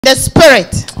the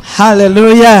spirit.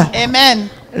 Hallelujah. Amen.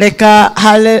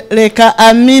 Leka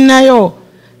amina yo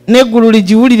neguru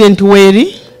lijiwulire nti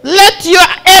weri. Let your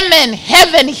amen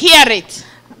heaven hear it.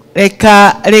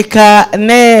 Leka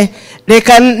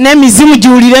ne mizimu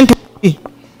jiwulire nti weri.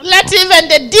 Let even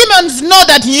the demons know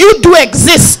that you do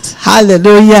exist.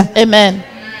 Hallelujah. Amen.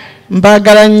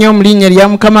 Mbagala nnyo mu linnya lya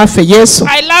Mukama waffe Yesu.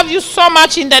 I love you so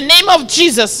much in the name of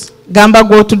Jesus. Gamba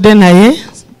gw'otudde naye.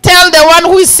 Tell the one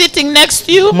who is sitting next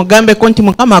to you. Mugambe ko nti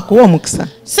Mukama akuwa omukisa.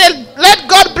 Say, let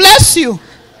God bless you.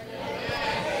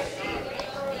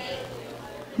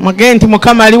 Mugende nti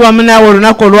Mukama ali wamu naawe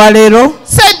olunaku olwaleero.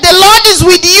 Say, the Lord is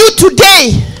with you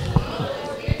today.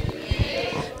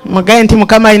 Mugende nti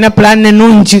Mukama alina plan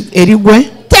ennungi eri gwe.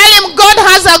 Tell him God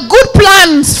has a good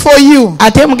plans for you.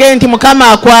 Ate mugende nti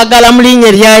Mukama akwagala mu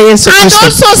linnya lya Yesu Kristo. And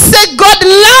also say God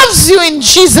loves you in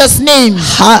Jesus' name.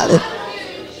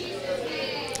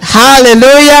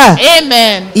 Hallelujah.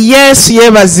 Amen. Yesu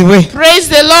yebazibwe. Praise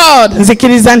the Lord.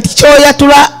 Nzikiriza nti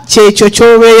kyoyatula kyekyo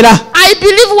ky'obeera. I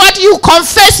believe what you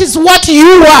confess is what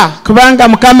you are. Kubanga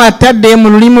Mukama atadde mu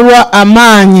lulimi lwa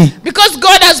amaanyi. Because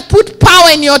God has put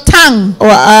power in your tongue.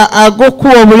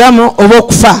 Ag'okuwa obulamu oba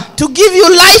okufa. To give you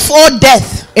life or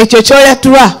death. Ekyo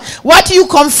kyoyatula. What you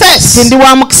confess. Ndi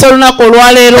wa mukisa olunaku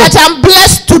olwaleero. That I'm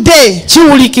blessed today.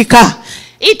 Kiwulikika.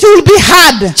 It will be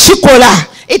hard. Kikola.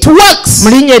 It works. Mu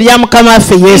linnya lya Mukama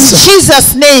waffe Yesu. In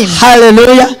Jesus' name.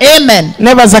 Hallelujah. Amen.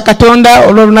 Nebaza Katonda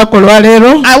olw'olunaku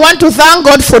olwaleero. I want to thank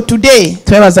God for today.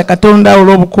 Twebaza Katonda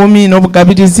olw'obukuumi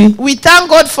n'obugabirizi. We thank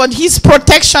God for his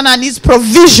protection and his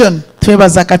provision.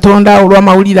 Twebaza Katonda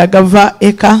olw'amawulire agava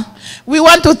eka. We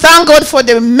want to thank God for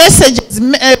the messages,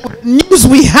 news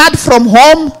we had from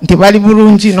home. Nti bali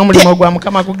bulungi n'omulimu gwa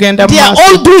Mukama gugenda mu maaso. They are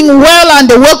all doing well and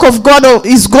the work of God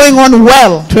is going on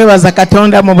well. Twebaza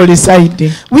Katonda mu buli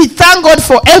side. We thank God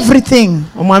for everything.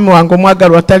 Omwami wange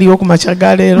omwagalwa taliwo ku makya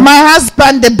ga leero. My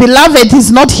husband, the beloved,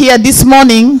 is not here this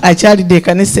morning. Akyalidde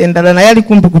ekkanisa endala naye ali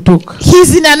kumpi kutuuka.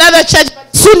 He's in another church.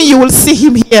 Soon you will see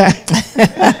him here.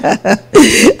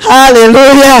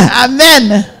 Hallelujah.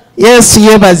 Amen. Yesu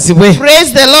yebazibwe.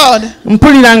 Praise the Lord.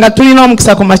 Mpulira nga tulina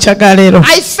omukisa ku makya ga leero.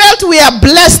 I felt we are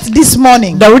blessed this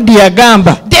morning. Dawudi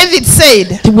yagamba. David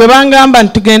said. Bwe bangamba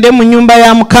tugende mu nnyumba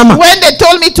ya Mukama. When they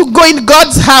told me to go in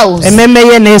God's house. Emmeme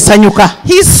ye neesanyuka.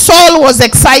 His soul was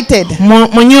excited.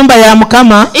 Mu nnyumba ya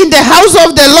Mukama. In the house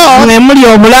of the Lord. Mwe muli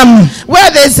obulamu.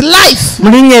 Where there is life. Mu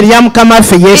linnya lya Mukama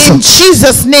waffe Yesu. In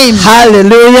Jesus' name.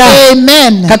 Hallelujah.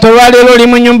 Amen. Kati olwaleero oli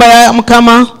mu nnyumba ya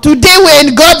Mukama. Today we're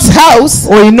in God's house.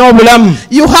 Olina obulamu.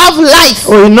 You have life.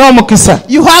 Olina omukisa.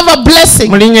 You have a blessing.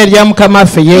 Mu linnya lya Mukama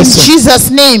waffe Yesu. In Jesus'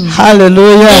 name.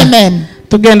 Hallelujah. Amen.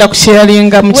 Tugenda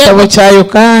kusharinga mu kitabo kya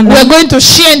Yokaana. We're going to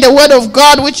share in the word of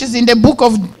God which is in the book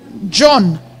of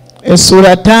John.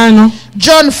 Essura 5.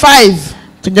 John 5.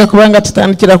 Tujja kubanga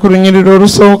tutandikira ku lunyiriro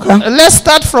olusooka. Let's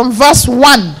start from verse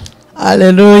 1.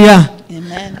 Hallelujah.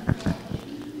 Amen.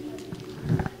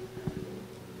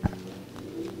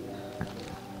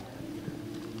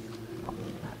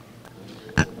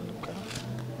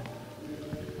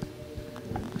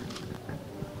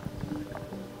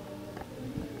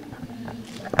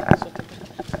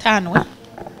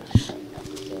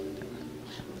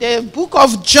 The book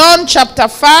of John chapter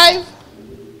 5.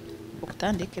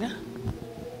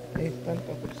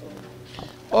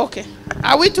 Okay.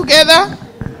 Are we together?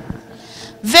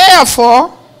 Therefore,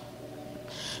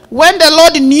 when the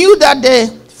Lord knew that the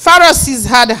Pharisees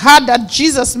had heard that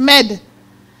Jesus made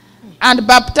and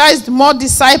baptized more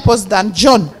disciples than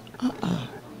John.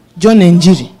 John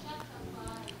Njiri.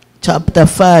 Chapter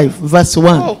 5 verse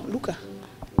 1. Oh, look.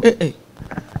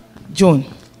 John.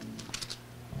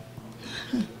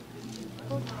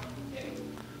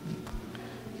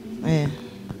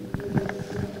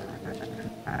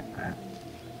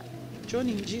 John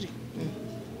Njiri.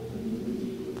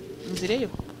 Nzireyo.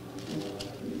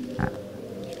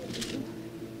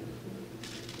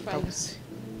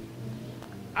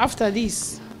 After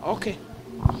this, okay.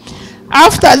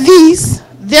 After this,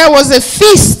 there was a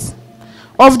feast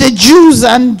of the Jews,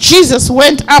 and Jesus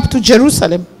went up to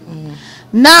Jerusalem.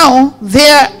 Now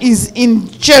there is in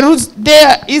Jerusalem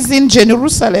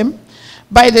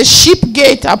by the sheep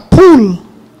gate a pool,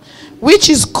 which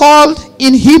is called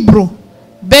in Hebrew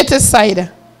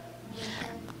Bethesda.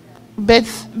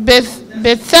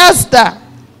 Bethesda,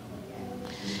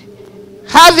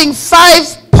 having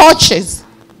 5 porches.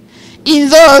 In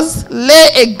those lay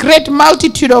a great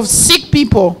multitude of sick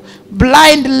people,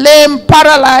 blind, lame,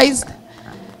 paralyzed,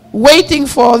 waiting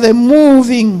for the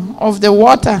moving of the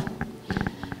water.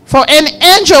 For an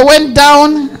angel went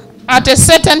down at a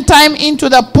certain time into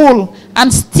the pool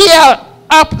and stirred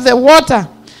up the water.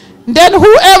 Then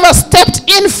whoever stepped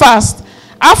in first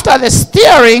after the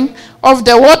stirring of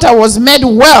the water was made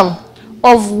well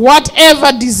of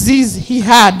whatever disease he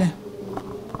had.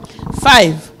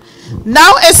 5.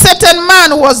 Now a certain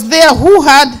man was there who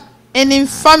had an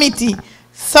infirmity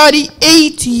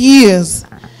 38 years.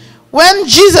 When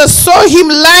Jesus saw him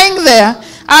lying there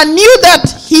and knew that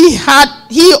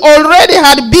he already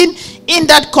had been in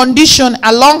that condition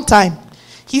a long time,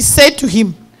 he said to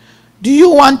him, "Do you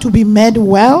want to be made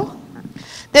well?"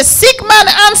 The sick man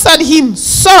answered him,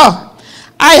 "Sir,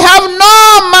 I have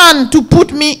no man to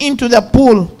put me into the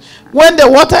pool when the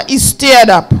water is stirred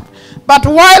up. But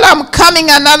while I'm coming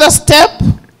another step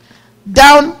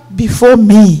down before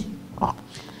me."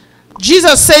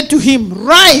 Jesus said to him,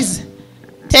 "Rise,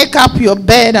 take up your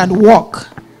bed and walk."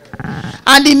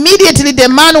 And immediately the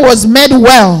man was made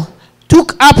well,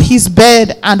 took up his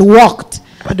bed and walked.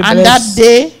 And that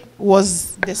day was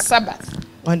the Sabbath.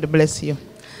 God bless you.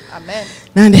 Amen.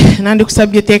 Nandi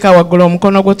kusabye teeka waggulu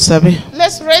omukono gwo tusabe.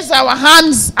 Let's raise our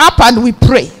hands up and we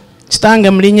pray. Kitange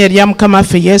mu linnya erya Mukama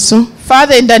waffe Yesu,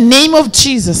 Father, in the name of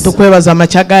Jesus, tukwebaza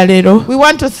amakya ga leero we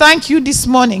want to thank you this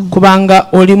morning kubanga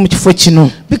oli mu kifo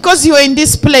kino because you are in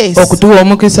this place. okutuwa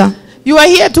omukisa, You are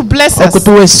here to bless us,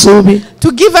 okutuwa essuubi,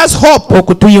 to give us hope,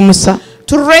 okutuyimusa,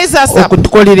 to raise us up,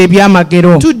 okutukolera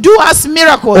ebyamagero, to do us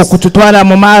miracles, okututwala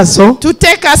mu maaso, to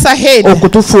take us ahead,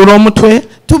 okutufuula omutwe,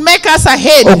 to make us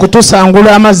ahead,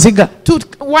 okutusangula amaziga, to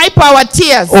wipe our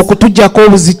tears, okutuggyako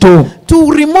obuzito to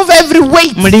remove every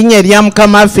weight. mu linnya erya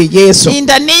Mukama waffe Yesu. In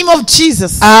the name of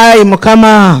Jesus. Ayi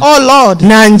Mukama, Oh Lord,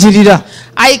 nanjirira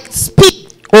I speak.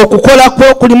 okukola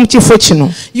kwo kuli mu kifo kino.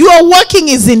 Your working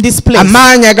is in this place.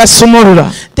 Amaanyi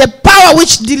agasumulula, The power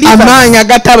which delivers, amaanyi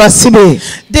agata abasibe,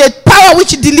 the power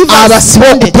which delivers abasibe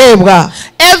okuteebwa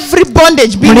every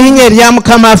bondage mu being linnya erya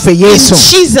Mukama waffe in Yesu.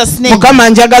 Jesus' name. Mukama,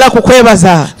 njagala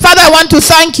kukwebaza Father, I want to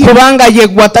thank you. kubanga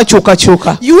yegwa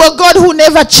takyukakyuka, You are God who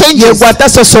never changes. yegwa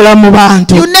tasosola mu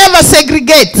bantu. You never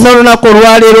segregate. N'olunaku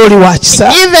olwaleero oli wa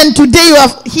kisa Even today you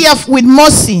are here with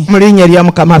mercy. mu linnya erya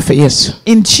Mukama waffe Yesu.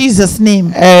 In Jesus'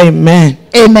 name. Amen.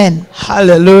 Amen.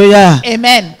 Hallelujah.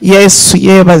 Amen. Yesu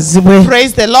yeebazibwe.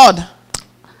 Praise the Lord.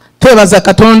 Twebaza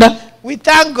Katonda We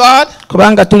thank God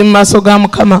kubanga tuli mu maaso ga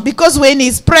Mukama. because we're in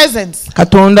His presence.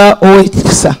 Katonda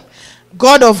ow'ekisa,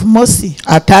 God of mercy.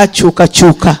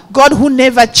 ataakyukakyuka. God who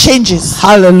never changes.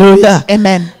 Hallelujah.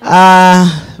 Amen.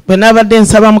 Bwe naabadde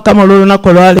nsaba Mukama olw'olunaku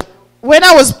olwaleero, When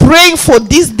I was praying for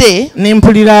this day, ne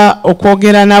mpulira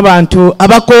okwogera n'abantu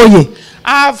abakooye.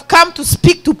 I have come to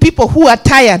speak to people who are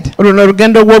tired. Luno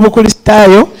olugendo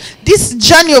rw'obukristaayo This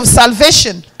journey of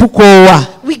salvation, tukoowa.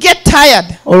 we get tired.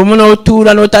 Olumu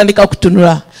n'otuula n'otandika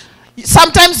kutunula.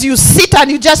 Sometimes you sit and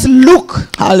you just look.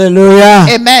 Hallelujah.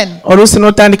 Amen. Oluusi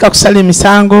n'otandika kusala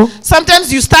emisango,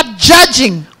 Sometimes you start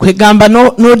judging. kwegamba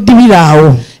n'oddibira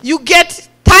awo. You get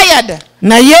tired.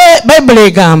 Naye Bayibuli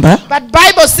egamba But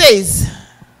Bible says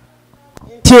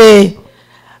nti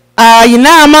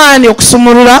ayina amaanyi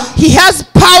okusumulula, He has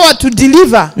power to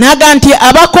deliver. n'aga nti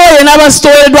abakooye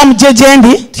n'abasitooleddwa mujje gye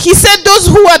ndi, He said those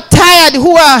who are tired,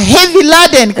 who are heavy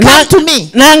laden, come to me,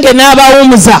 nange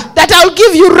n'abawumuza. that I'll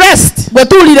give you rest. Bwe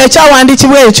tuwulira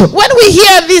ekyawandiikibwa ekyo When we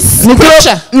hear this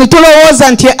scripture, ne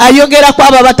tulowooza nti ayogera ku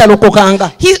abo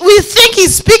abatalokokanga. we think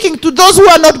He's speaking to those who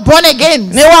are not born again.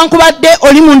 Newankubadde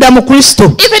oli munda mu Kristo,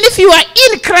 Even if you are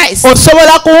in Christ,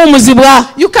 osobola kuwumuzibwa.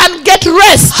 you can get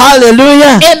rest.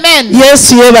 Hallelujah. Amen.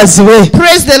 Yesu yeebazibwe.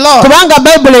 Praise the Lord. Kubanga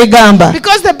Bayibuli egamba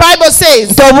Because the Bible says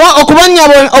nti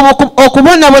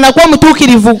okubonabona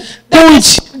kw'omutuukirivu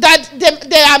kungi, that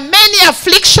there are many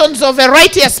afflictions of a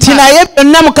righteous ti man. naye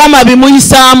byonna Mukama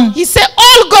bimuyisaamu. He said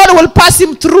all God will pass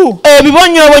him through.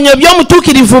 Ebibonyoobonyo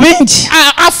by'omutuukirivu bingi,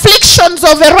 Afflictions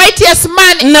of a righteous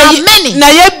man are many.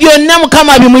 naye byonna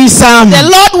Mukama bimuyisaamu. The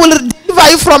Lord will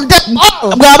deliver you from them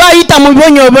all. Bw'aba ayita mu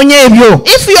bibonyoobonyo ebyo,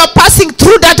 If you are passing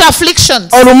through that affliction,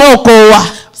 olumu okoowa.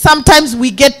 sometimes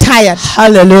we get tired.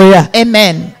 Hallelujah.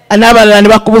 Amen. N'abalala ne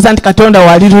bakubuuza nti Katonda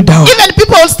wali luddawa. Even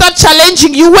people will start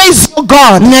challenging you, where is your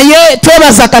God? Naye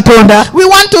twebaza Katonda We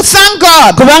want to thank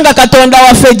God. kubanga Katonda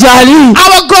waffe gy'ali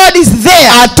Our God is there.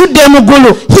 atudde mu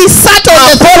ggulu, He sat on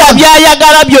the akola throne.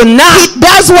 by'ayagala byonna He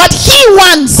does what He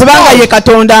wants kubanga ye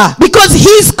Katonda. because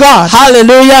He's God.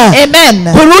 Hallelujah. Amen.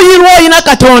 Ku luuyi lw'olina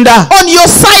Katonda, On your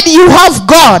side you have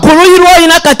God. ku luuyi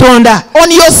lw'olina Katonda, On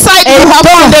your side you have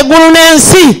ebitonde God eggulu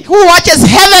n'ensi. who watches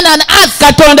heaven and earth.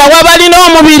 Katonda w'abalina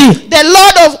omubiri, The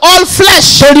Lord of all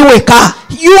flesh. toli weka.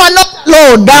 You are not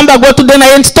alone. Gamba gw'otudde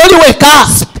naye nti toli weka.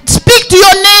 Speak speak to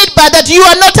your neighbor that you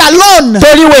are not alone.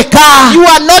 toli weka You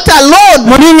are not alone.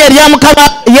 mu linnya lya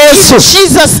Mukama In Yesu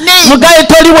Jesus' name. mugaye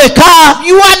toli weka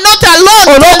You are not alone.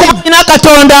 Tell olw'okuba him. olina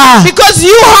Katonda Because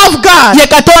you have God. ye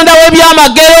Katonda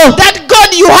w'ebyamagero That God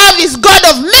you have is God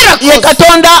of ye miracles.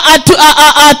 Katonda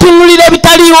atunulira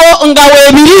ebitaliiwo nga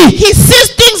weebiri He sees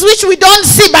things which we don't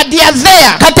see, but they are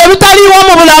there. kati ebitaliiwo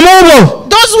mu bulamu bwo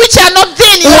Those which are not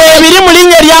there in your life, weebiri mu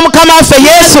linnya lya Mukama waffe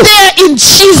Yesu. there in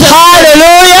Jesus.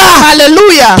 Haleluya.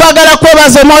 Hallelujah. Twagala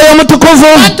kwebaza Omwoyo Omutukuvu.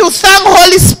 Want to thank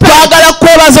Holy Spirit. Twagala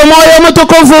kwebaza Omwoyo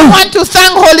Omutukuvu Want to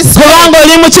thank Holy Spirit kubanga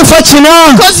oli mu kifo kino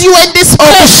because you are in this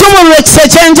place. okusumulula ekisa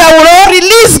eky'enjawulo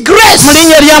Release grace mu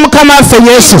linnya lya Mukama waffe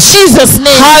Yesu. in Jesus'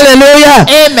 name. Haleluya.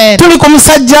 Amen. Tuli ku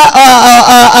musajja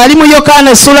ali mu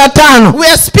Yokaana essula 5. We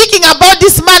are speaking about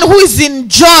this man who is in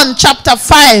John chapter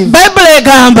 5. Bayibuli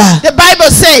egamba The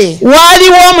Bible says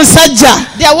waaliwo omusajja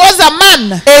there was a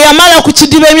man. eyamala ku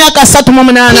kidiba emyaka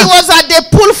 38. He was at the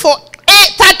pool for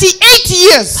 38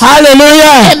 years.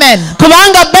 Haleluya. Amen.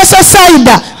 Kubanga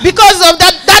Besasaida Because of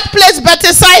that place,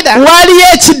 Bethsaida, waaliyo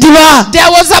ekidiba there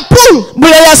was a pool.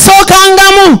 buli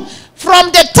eyasookangamu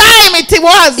From the time it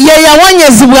was, ye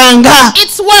yawonyezebwanga.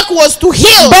 its work was to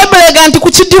heal. Bayibuli ega nti ku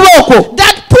kidiba okwo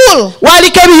That pool,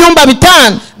 waaliko ebiyumba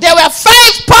 5 there were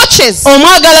 5 porches.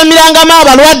 omwagalamirangamu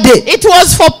abalwadde. It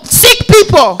was for sick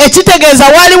people. Ekitegeeza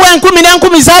waaliwo enkumi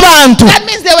n'enkumi z'abantu That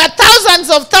means there were thousands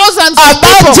of people.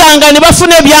 abajjanga ne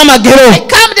bafuna ebyamagero. They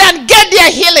come there and get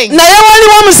their healing. Naye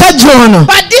waliwo omusajja ono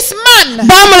But this man,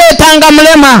 baamuleetanga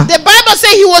mulema. the Bible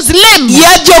says he was lame.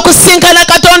 Yajja okusinkana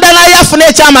Katonda naye afune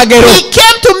ekyamagero. He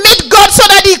came to meet God so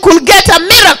that he could get a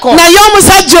miracle. Naye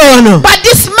omusajja ono But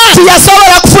this man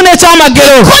tiyasobola kufuna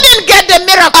ekyamagero couldn't get the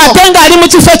miracle. ate ng'ali mu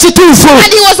kifo kituufu.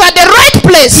 And he was at the right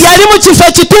place. Yali mu kifo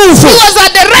kituufu He was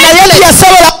at the right naye place.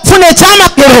 tiyasobola kufuna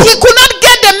ekyamagero. He could not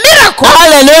get the miracle.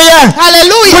 Haleluya. Buli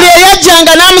Hallelujah.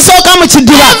 eyajjanga n'amusooka mu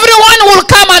kidiba Everyone will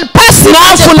come and pass him.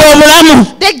 n'afuna obulamu.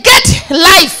 They get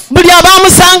life. Buli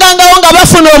abaamusangangawo nga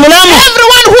bafuna obulamu.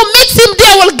 Everyone who meets him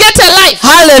there will get a life.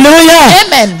 Haleluya.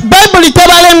 Amen. Bayibuli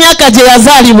tebala emyaka gye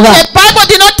yazaalibwa The Bible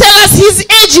did not tell us his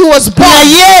age he was born.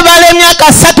 naye ebala emyaka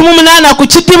 38 ku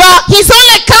kidiba. He's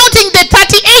only counting the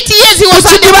 38 years he was Ku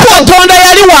at the kidiba pool. Katonda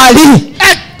yali waali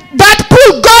At that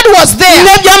pool, God was there.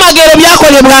 n'ebyamagero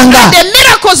byakolebwanga. The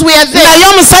miracles were there. Naye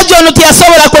omusajja ono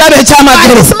teyasobola kulaba But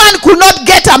ekyamagero. this man could not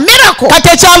get a miracle. kati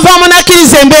ekyavaamu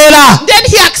n'akkiriza embeera. Then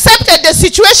he accepted the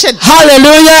situation.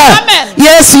 Haleluya. Amen.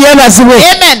 Yesu yeebazibwe.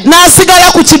 Amen.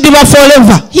 N'asigala ku kidiba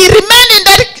forever. He remained in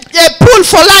that pool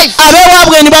for life.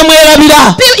 Abeewaabwe ne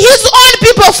bamwerabira. His own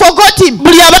people forgot him.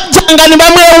 Buli abajjanga ne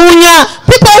bamwewuunya.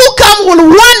 People who come will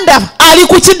wonder. Ali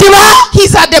ku kidiba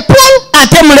He's at the pool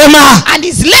ate mulema. and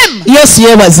he's lame. Yesu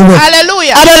yeebazibwe.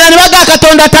 Hallelujah. Abalala ne baga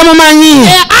Katonda tamumanyi.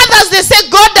 Others they say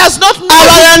God does not know.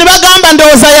 Abalala ne bagamba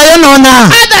ndowooza yayonoona.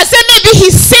 Others say maybe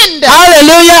he sinned.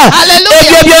 Haleluya. Hallelujah.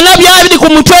 Ebyo byonna byali biri ku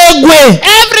mutwe gwe.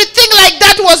 Everything like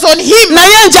that was on him.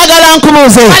 Naye njagala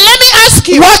nkubuuze. But let me ask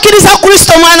you, Wakkiriza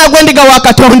Kristo mwana gw'endiga wa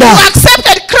Katonda you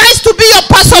accepted Christ to be your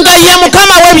personal nga ye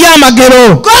Mukama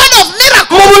w'ebyamagero. God of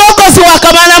miracles. Mu bulokozi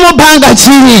wakamala mu bbanga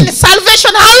ki? In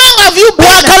salvation, how long have you been?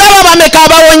 Wakalaba bameka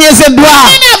abawonyezeddwa?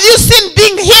 Many have you seen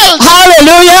being healed?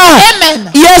 Haleluya. Amen.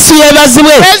 Yesu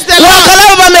yeebazibwe. Praise the Lord.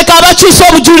 Wakalaba bameka abakyusa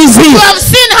obujulizi? You have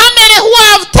seen how many who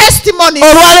have testimonies.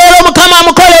 Olwaleero Mukama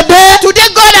amukoledde. Today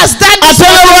God has done this. Ate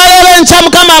n'olwaleero enkya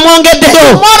Mukama amwongeddeyo.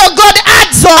 Tomorrow God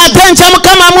adds on. Ate enkya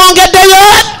Mukama amwongeddeyo.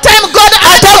 Time God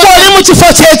adds Ate on. bw'oli mu kifo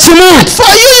kye kimu.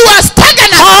 For you are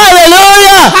stagnant.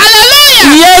 Haleluya.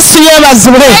 Hallelujah. Yesu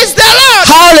yeebazibwe. Praise the Lord.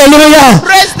 Haleluya.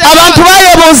 Praise the Abantu Lord.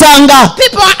 bayebuuzanga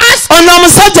People are asking, ono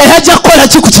omusajja yajja kukola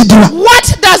ki ku kidiba? what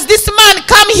does this man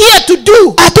come here to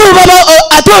do? Ate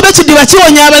oba ekidiba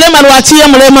kiwonya abalema lwaki ye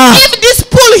mulema? If this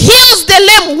pool heals the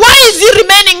lame, why is he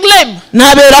remaining lame?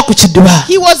 N'abeera ku kidiba.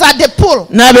 He was at the pool.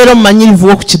 N'abeera omumanyirivu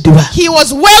w'oku kidiba. He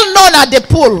was well known at the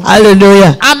pool.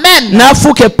 Haleluya. Amen.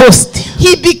 N'afuuka epost.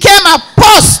 He became a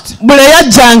post. Buli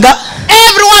eyajjanga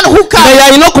Everyone who nga comes.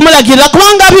 yalina okumulagirira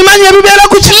kubanga abimanyi ebibeera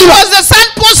ku He kidiba. was the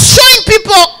signpost showing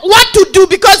people what to do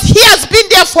because he has been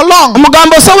there for long.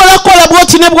 Omugambo osobola kukola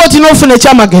bw'oti ne bw'oti n'ofuna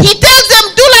ekyamagero. He tells them,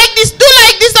 do like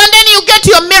this, and then you get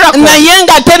your miracle. Naye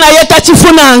ng'ate naye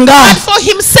takifunanga. And for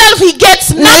himself, he gets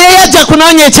Naye nothing. yajja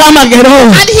kunoonya ekyamagero.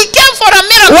 And he came for a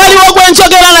miracle. Waliwo gwe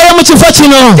njogera naye mu kifo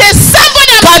kino. There's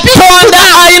somebody I'm speaking to Katonda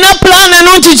now. alina pulaani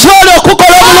ennungi gy'oli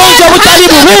okukola obulungi obutali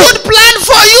God has bubi. a good plan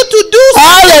for you to do.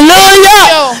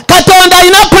 Haleluya. Katonda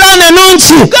alina pulaani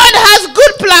ennungi. God has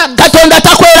good plans. Katonda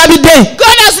takwerabidde.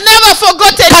 God has never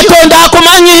forgotten you. Katonda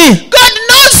akumanyi. God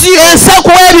knows you. Ensi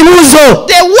ekuwa ebibuuzo.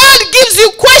 The word gives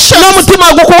you questions.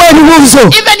 N'omutima gukuwa ebibuuzo. ebibuuzo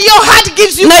Even your heart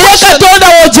gives you naye questions. Katonda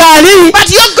w'ogyali But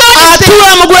your God is there.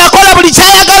 atuula mu gulakola buli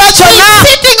kyayagala kyonna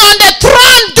Sitting on the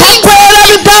throne doing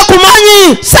takwelabidde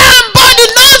akumanyi. somebody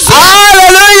knows you.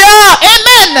 Haleluya.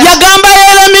 Amen. Yagamba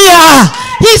Yeremiya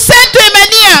He said to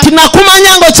Emania,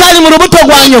 tinakumanya ng'okyali mu lubuto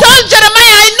gwa nyoko told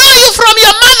Jeremiah, I know you from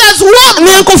your mother's womb.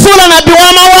 nenkufuula nabbi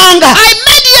w'amawanga. I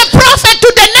made you a prophet to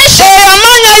the nation.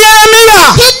 Eyamanya Yeremiya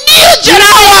He knew naawe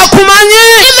Jeremiah. akumanyi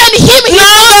Even him, he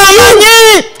naawe knows you.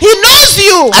 amanyi. He knows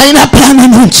you. Alina pulaani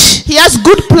ennungi. He has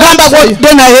good plans Gamba for you.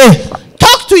 gwadde naye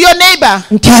Talk to your neighbor.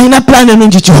 nti alina pulaani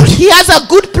ennungi gy'oli He has a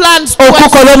good plans towards you.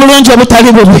 okukola obulungi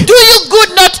obutali bubi. Do you good,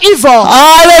 not evil.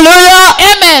 Haleluya.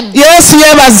 Amen. Yesu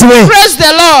yeebazibwe. Praise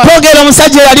the Lord. Twogera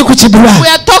omusajja eyali ku kidula We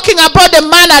are talking about the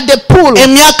man at the pool.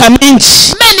 emyaka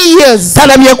mingi Many years.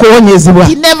 talabye kuwonyezebwa.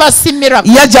 He never seen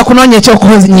miracle. Yajja kunoonya He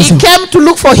ekyokuwonyezebwa came to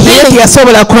look for naye healing.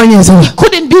 teyasobola kuwonyezebwa.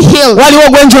 Couldn't be healed. Waliwo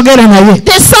gwe njogera naye.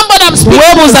 There's somebody I'm speaking.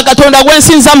 Weebuuza Katonda gwe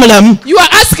nsinza mulamu. You are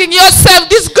asking yourself,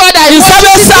 this God I Nsaba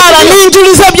want essaala to see.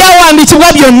 ninjuliza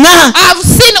ebyawandiikibwa byonna. I've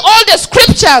seen all the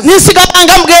scriptures. Ninsigala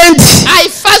nga mugenti. I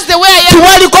fast the way I am.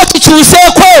 Tiwaliko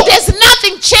kikyuseeko. There's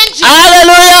nothing changing.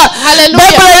 Haleluya. Hallelujah.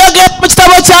 Bayibuli yogera mu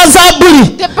kitabo kya Zabbuli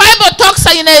The Bible talks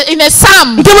in a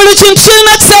psalm nti buli kintu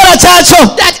kirina kiseera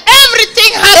kyakyo. that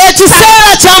everything has a time.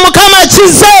 Ekiseera kya Mukama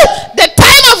kizze. The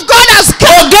time of God has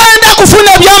come. Ogenda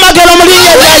kufuna ebyamagero mu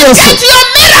linnya lya Yesu. Get your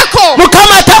miracle.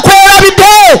 Mukama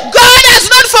takwerabidde. God has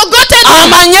not forgotten you.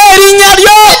 Amanye erinnya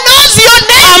lyo. He knows your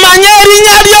name. Amanye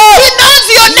erinnya lyo. He knows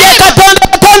your Ye name. Katonda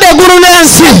Katonda eggulu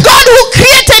n'ensi. God who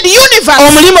created universe.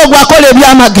 Omulimu gwakola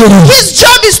ebyamagero. His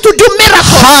job is to do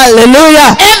miracles.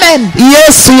 Haleluya. Amen.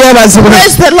 Yesu yeebazibwe.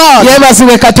 Praise the Lord.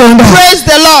 Yeebazibwe Katonda. Praise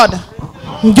the Lord.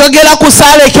 Njogera ku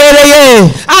ssaala ekeereye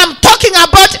I'm talking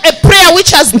about a prayer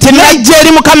which has nti najja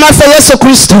eri Mukama waffe Yesu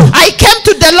Kristo. I came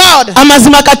to the Lord.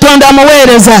 Amazima Katonda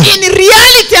amuweereza. In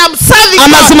reality, I'm serving God.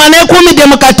 Amazima neekuumidde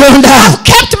mu Katonda. I've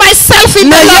kept myself in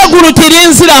the Naye Lord. eggulu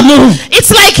tirinziramu.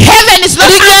 It's like heaven is not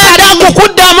Ligenda answering me.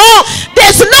 kukuddamu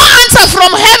There's no answer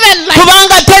from heaven. Like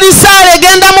kubanga teri ssaala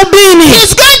egenda mu bbiini.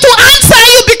 He's going to answer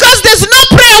you because there's no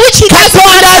prayer which He doesn't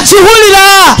Katonda answer.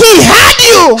 akiwulira. He heard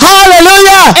you.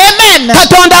 Haleluya. Amen.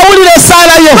 Katonda awulira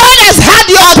essaala yo. God has heard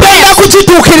your Agenda prayer.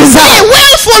 kukituukiriza. He will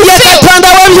Ye fulfill. Katonda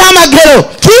w'ebyamagero.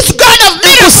 He's God of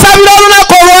miracles. Kusabira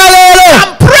olunaku olwaleero.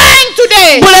 I'm praying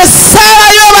today. Buli essaala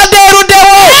y'obadde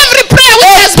eruddewo. Every prayer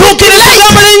which has been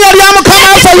Tuukirizibwa mu delayed linnya lya Mukama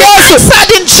waffe is Yesu.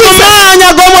 answered in Jesus. Maanya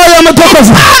g'Omwoyo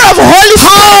Omutukuvu. Power of Holy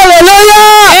Spirit. Haleluya.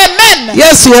 Amen.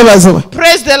 Yesu yeebazibwe.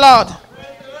 Praise the Lord.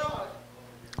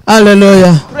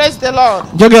 Haleluya. Praise the Lord.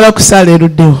 Njogera ku ssaala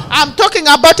eruddewo. I'm talking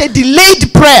about a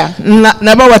delayed prayer.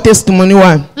 Nabawa testimony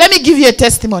wange. Let me give you a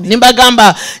testimony.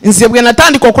 Nimbagamba nze bwe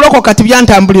natandika okulokoka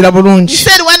tibyantambulira He bulungi.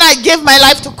 said when I gave my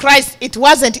life to Christ, it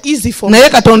wasn't easy for me. Naye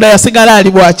Katonda yasigala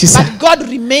ali bwa kisa. But God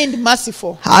remained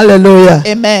merciful. Haleluya.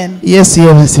 Amen. Yesu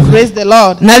yeebazibwe. Praise the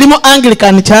Lord. Nali mu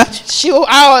Anglican Church. She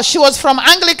was from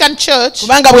Anglican Church.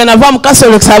 Kubanga bwe nava mu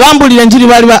Catholics abambulira enjiri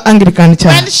baali ba Anglican When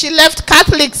Church. she left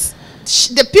Catholics,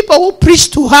 the people who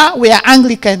preached to her were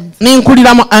Anglicans.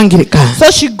 Ninkulira mu Anglican. So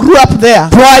she grew up there.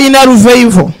 Twalina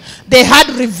revival. They had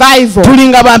revival.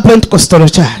 Tulinga ba Pentecostal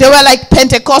church. They were like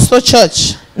Pentecostal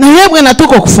church. Naye bwe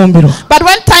natuuka okufumbirwa. But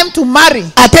when time to marry,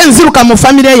 Ate nziruka mu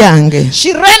famire yange.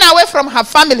 she ran away from her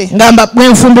family. Ngamba bwe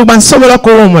nfumbirwa nsobola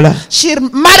kuwummula. She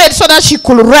married so that she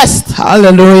could rest.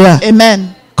 Haleluya. Amen.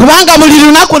 Kubanga buli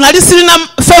lunaku nali sirina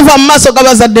favor mu maaso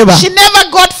g'abazadde ba. She never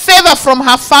got favor from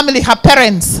her family, her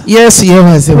parents. Yesu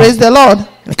yeebazibwe. Praise the Lord.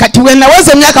 Kati bwe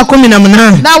naweza emyaka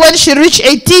 18 Now when she reached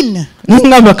 18,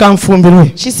 ningamba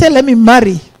kanfumbirwe. she said, let me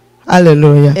marry.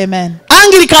 Haleluya. Amen.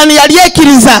 Anglican yali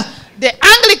ekkiriza The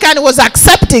Anglican was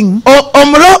accepting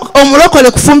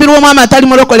omulokole kufumbirwa omwami atali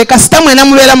mulokole kasita mwena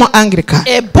mubeera mu Anglican.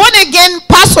 a born again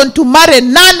person to marry a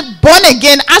non-born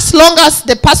again as long as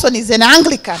the person is an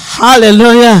Anglican.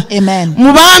 Haleluya. Amen.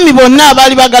 Mu baami bonna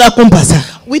abaali bagala kumpasa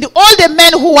With all the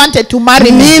men who wanted to marry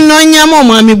me, ninonyamu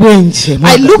omwami Bwenje.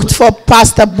 I looked for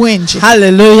Pastor Bwenji.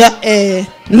 Haleluya.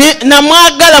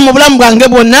 Namwagala mu bulamu bwange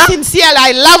bwonna. Sincerely,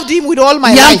 I loved him with all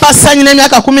my life. Yampasa nyina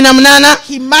emyaka 18.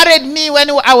 He married me when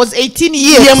I was 18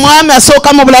 years. Ye mwami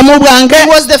asooka mu bulamu bwange. He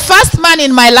was the first man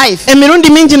in my life. Emirundi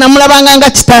mingi namulabanga nga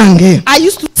kitange. I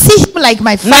used to see him like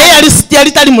my Naye father,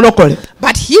 yali tali mulokole.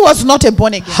 but he was not a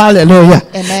born again. Haleluya.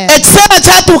 Amen. Ekiseera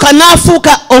kyatuuka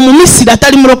n'afuuka omumisiri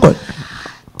atali mulokole.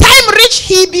 Time reached,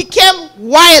 he became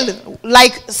wild,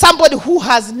 like somebody who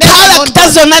has never known Kalakita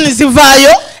God. zonna ne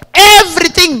zivaayo.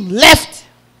 Everything left.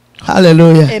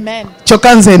 Haleluya. Amen.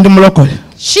 Kyokka nze ndi mulokole.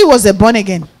 She was a born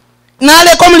again.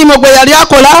 N'aleka omulimu gwe yali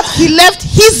akola. He left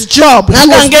his job. He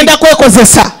Nanga was ngenda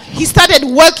kwekozesa. he started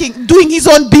working, doing his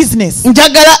own business.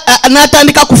 njagala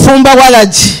n'atandika kufumba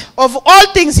walagi. Of all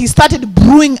things, he started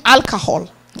brewing alcohol.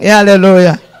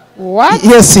 Hallelujah. What?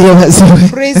 Yes, yes.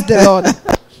 Praise the Lord.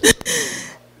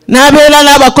 N'abeera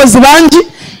n'abakozi bangi.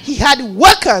 He had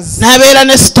workers. N'abeera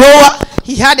ne store.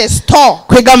 He had a store.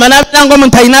 Kwegamba n'abeera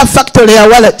ng'omuntu alina factory ya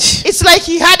walagi. It's like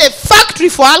he had a factory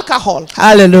for alcohol.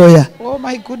 Hallelujah. Oh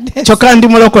my goodness. Kyokka ndi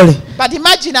mulokole. But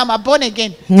imagine I'm a born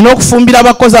again. Nina okufumbira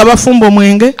abakozi abafumba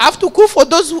omwenge. I have to cook for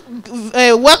those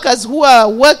workers who are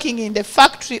working in the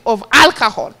factory of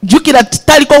alcohol. Jjukira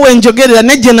taliko wenjogerera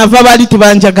ne gye nava baali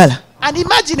tebanjagala. And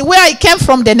imagine where I came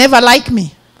from, they never liked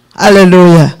me.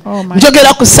 Hallelujah. Oh my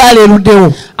njogera ku ssaala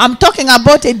eruddewo. I'm talking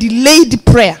about a delayed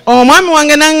prayer. Omwami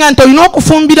wange nanga nti olina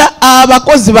okufumbira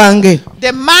abakozi bange.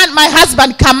 The man, my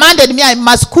husband, commanded me I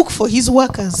must cook for his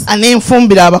workers.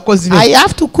 Aneefumbira abakozi be. I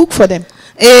have to cook for them.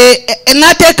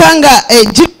 N'ateekanga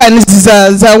jerrycans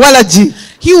za walagi.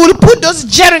 He will put those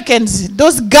jerrycans,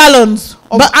 those gallons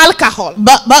of alcohol.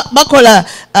 Bakola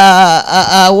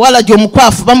walagi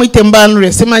omukwafu bamuyita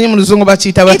embanule simanyi mu luzungu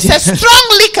bakiyita It's a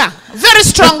strong liquor, very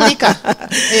strong liquor.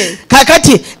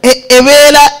 Kakati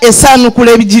ebeera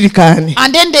esaanukula ebijirikaani.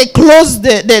 And then they close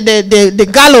the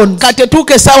gallons. Kati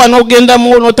etuuka essaawa n'ogenda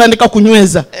mu n'otandika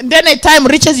kunyweza. And then a time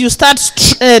reaches, you start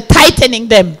tightening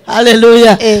them.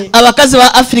 Hallelujah. Abakazi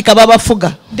ba Africa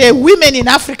babafuga. The women in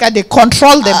Africa, they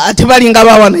control them. Tebalinga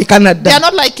bawana e Canada. They are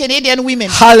not like Canadian women.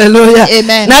 Hallelujah.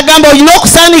 Amen. N'agamba olina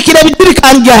okusaanikira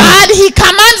ebijirikaani byange. And he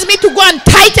commands me to go and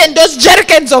tighten those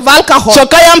jerrycans of alcohol.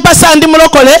 Kyokka yampasa ndi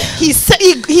mulokole.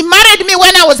 He married me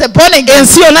when I was a born again.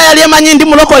 Ensi yonna yali emanyi ndi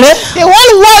mulokole. The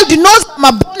whole world knows I'm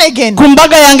a born again. Ku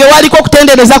mbaga yange waliko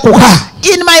okutendereza kuka.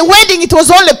 In my wedding, it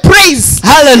was only praise.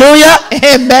 Hallelujah.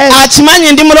 Amen.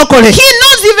 Akimanyi ndi mulokole. He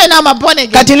knows even I'm a born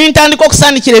again. Kati nintandika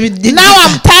okusaanikira ebijirikaani. Now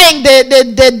I'm tying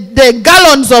the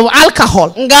gallons of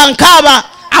alcohol. Nga nkaaba.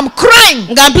 I'm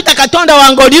crying. Nga mpita Katonda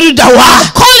wange oli ludda wa.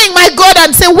 Calling my God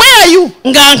and say, where are you?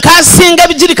 Nga nkasinga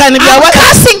ebijirikaani bya I'm walagi.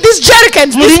 casting these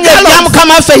jerrycans, Mu these linnya lya gallons.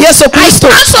 Mukama waffe Yesu I Kristo.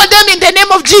 cancel them in the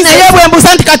name of Jesus. Naye bwe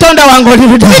mbuuza nti Katonda wange oli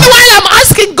ludda wa. Meanwhile, I'm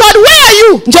asking God, where are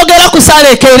you? Njogera ku ssaala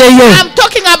ekeereyo. I'm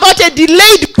talking about a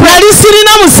delayed prayer. Nali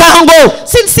sirina musango.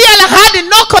 Sincerely, I had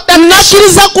no condemnation.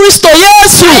 Nakkiriza Kristo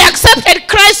Yesu. I accepted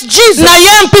Christ Jesus.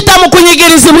 Naye mpita mu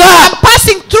kunyigirizibwa. I'm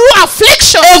passing through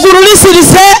affliction. Eggulu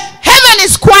lisirise. Heaven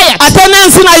is quiet. Ate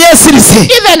n'ensi nayo esirise.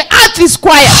 Even earth is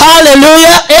quiet.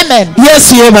 Hallelujah. Amen.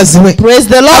 Yesu yeebazibwe. Praise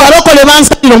the Lord. Abalokole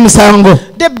bansalira omusango.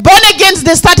 The born agains,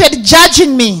 they started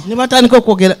judging me. Ne batandika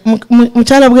okwogera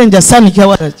mukyala bwenje asaanikira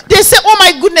walagi. They say, oh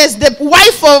my goodness, the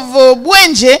wife of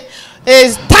Bwenje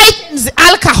tightens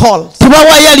alcohol.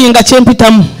 Tebawayalinga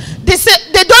kyempitamu. They say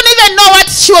they don't even know what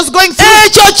she was going through.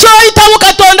 Ekyo kyoyitamu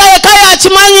Katonda yekka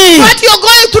y'akimanyi. What you're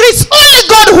going through is only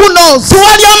God who knows.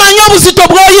 Tewali amanyi obuzito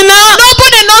bw'olina.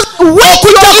 Nobody knows where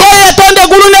Okuddako yatonda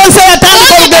eggulu n'ensi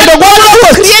yatandika olugendo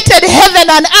gw'olwo. created heaven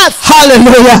and earth.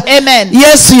 Hallelujah. Amen.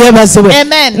 Yesu yeebazibwe.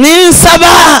 Amen.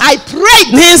 Ninsaba. I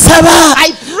prayed. Ninsaba.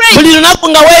 I prayed. Buli lunaku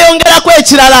nga weeyongerako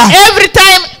ekirala. Every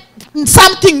time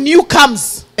something new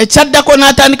comes. Ekyaddako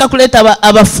n'atandika kuleeta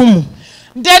abafumu.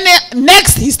 Then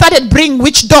next he started bringing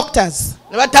witch doctors.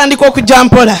 Ne batandika okujja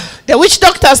mpola. The witch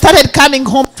doctors started coming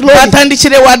home slowly.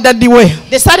 Batandikira ewa daddi we.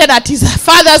 They started at his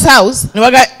father's house.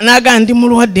 N'agamba ndi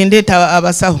mulwadde ndeeta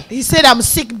abasawo. He said, I'm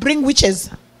sick, bring witches.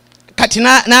 Kati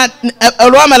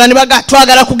olwamala ne baga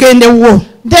twagala kugenda ewuwo.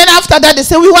 Then after that they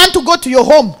said, we want to go to your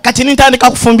home. Kati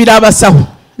nintandika kufumbira abasawo.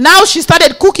 Now she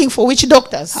started cooking for witch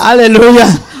doctors.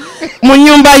 Hallelujah. Mu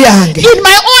nnyumba yange. In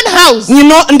my own house.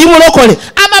 Ndi mulokole.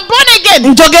 I'm a born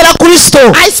again. Njogera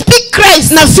Kristo. I speak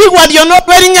Christ. Nafiibwa lyonna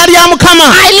olw'erinnya lya Mukama.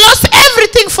 I lost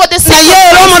everything for the sake Naye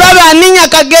era of Christ. omulabe aninnya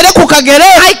kagere ku kagere.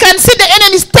 I can see the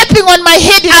enemy stepping on my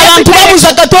head in every Abantu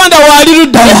babuuza direction. Katonda waali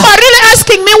ludda. People are really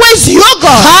asking me, where's your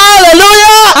God?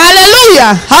 Hallelujah.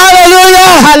 Hallelujah.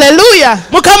 Hallelujah. Hallelujah.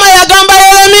 Mukama yagamba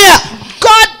Yeremiya.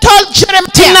 God told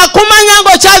Jeremiah, Nakumanya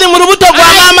ng'okyali mu lubuto gwa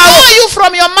I maama wo. know you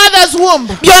from your mother's womb.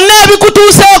 Byonna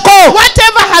ebikutuuseeko.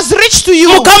 Whatever has reached to you,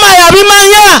 Mukama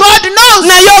yabimanya. God knows.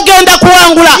 Naye ogenda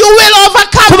kuwangula. You will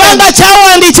overcome Kubanga them.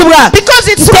 kyawandiikibwa. Because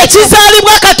it's written,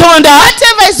 Tekizaalibwa Katonda.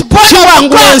 whatever is born of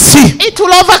Kiwangula God, ensi. it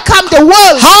will overcome the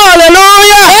world.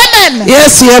 Hallelujah. Amen.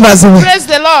 Yesu yeebazibwe. Praise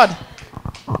the Lord.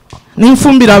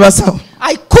 Ninfumbira abasawo.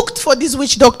 I cooked for these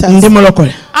witch doctors. Ndi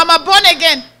mulokole. I'm a born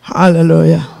again.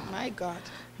 Hallelujah. My God.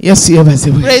 Yesu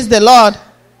yeebazibwe. Praise the Lord.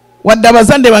 Wadde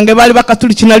abazadde bange baali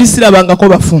bakatuliki nali sirabangako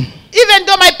bafumu. Even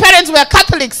though my parents were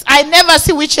Catholics, I never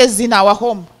see witches in our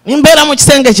home. Nimbeera mu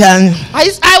kisenge kyange.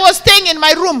 I was staying in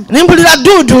my room. Nimpulira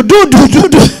dudu dudu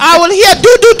dudu. I will hear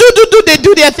do, they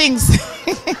do their things.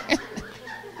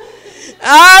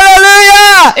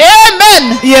 Hallelujah.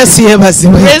 Amen. Yes,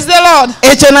 yebazibwe. Praise the Lord.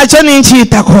 Ekyo nakyo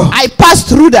ninkiyitako. I passed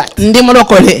through that. Ndi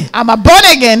mulokole. I'm a born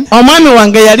again. Omwami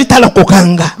wange yali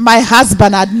talokokanga. My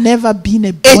husband had never been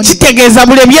a born again. Ekitegeeza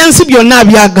buli ebyensi byonna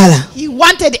abyagala. He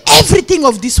wanted everything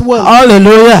of this world.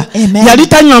 Hallelujah. Amen. Yali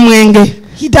tanywa mwenge.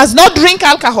 He does not drink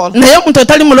alcohol. Naye omuntu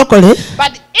atali mulokole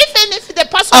But even if the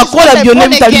person is akola not a byonna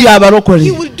born ebitali again, byabalokole.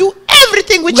 he will do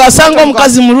everything which is Bw'asanga not of God.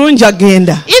 omukazi mulungi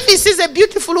agenda. If he sees a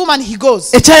beautiful woman, he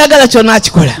goes. Ekyayagala kyonna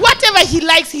akikola. Whatever he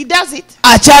likes, he does it.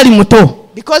 Akyali muto.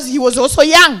 Because he was also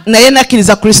young. Naye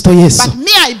nakkiriza Kristo Yesu. But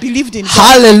me, I believed in God.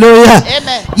 Hallelujah.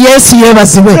 Amen. Yesu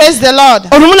yeebazibwe. Praise the Lord.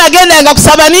 Olumu nagendanga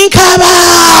kusaba ninkaaba.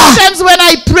 Sometimes when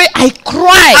I pray, I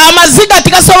cry. Amaziga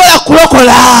tigasobola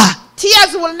kulokola.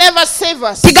 Tears will never save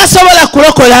us. Tigasobola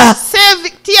kulokola.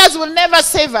 Tears will never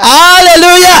save us.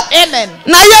 Hallelujah. Amen.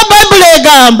 Naye Bayibuli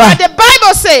egamba. But the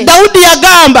Bible says, Dawudi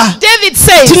yagamba. David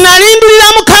says, Tinalindirira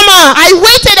Mukama. I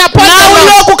waited upon the N'awulira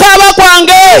Lord. okukaaba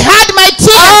kwange. He heard my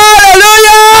tears.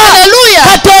 Hallelujah. Hallelujah.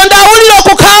 Katonda awulira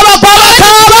okukaaba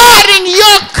kw'abakaaba. Hearing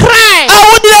your cry.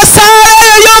 Awulira essaala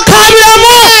eyo y'okaabiramu.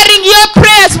 Hearing your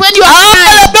prayers when you are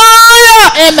crying.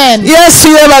 Hallelujah. Amen. Yesu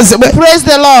yeebazibwe. Praise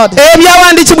the Lord.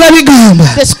 Ebyawandiikibwa bigamba.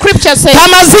 The scripture says,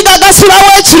 Amaziga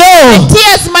gasibawo ekiro.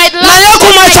 tears might Naye last ku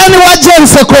all makya night, ne wajja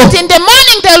enseko. but in the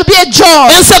morning there will be a joy.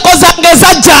 Enseko zange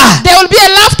zajja. There will be a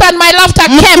laughter, and my laughter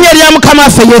Mu came. linnya lya Mukama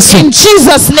waffe Yesu. In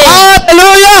Jesus' name.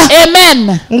 Hallelujah.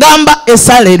 Amen. Ngamba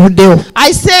essaala eruddewo.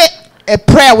 I say a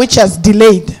prayer which has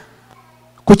delayed.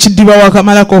 Ku kiddiba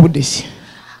wakamalako obudde ki.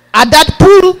 At that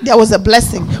pool, there was a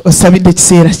blessing. Osabidde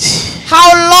kiseera ki.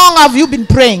 How long have you been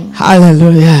praying?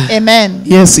 Hallelujah. Amen.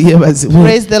 Yesu yeebazibwe.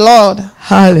 Praise the Lord.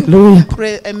 Hallelujah.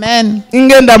 Amen.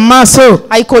 Ngenda mu maaso.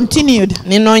 I continued.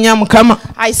 Ninoonya Mukama.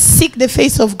 I seek the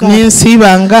face of God.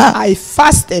 Ninsiibanga. I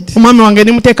fasted. Omwami wange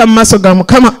nimuteeka mu maaso ga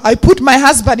Mukama. I put my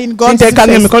husband in God's Nteekanga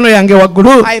face. emikono yange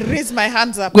waggulu. I raise my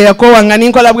hands up. Gwe yakoowanga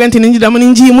ninkola bwe nti ninjiramu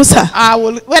ningiyimusa.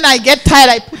 When I get tired,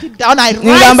 I put it down. I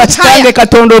Ningamba rise kitange higher.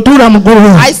 Katonda otuula mu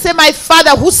ggulu. I say, my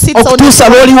Father who sits on the Okutuusa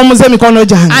lw'oliwumuza emikono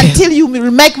gyange. until you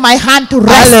will make my hand to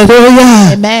rest.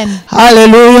 Hallelujah. Amen.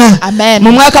 Hallelujah. Amen.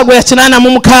 Mu mwaka gwe 86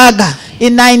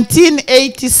 In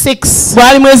 1986,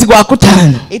 gwali mwezi gwa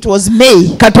kutaano. it was May.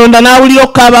 Katonda n'awulira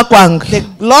okukaaba kwange. The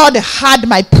Lord heard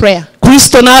my prayer.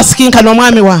 Kristo n'asikinkana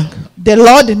omwami wange. The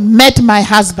Lord met my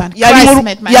husband. Christ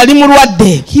met my Yali husband.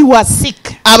 mulwadde. He was sick.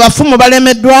 Abafumu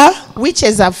balemeddwa.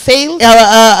 Witches have failed.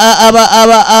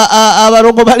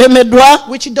 Abarogo balemeddwa.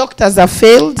 Witch doctors have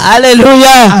failed.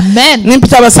 Hallelujah. Amen.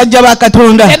 Nimpita abasajja ba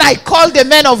Katonda. Then I called the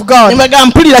men of God. Nimbagamba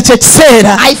mpulira kye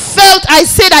kiseera. I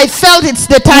said I felt it's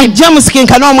the time. Mujje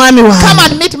musikinkane omwami Come wange.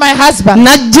 and meet my husband.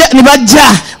 Ne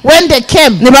bajja. When they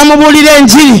came, Ne bamubuulira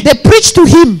enjiri. they preached to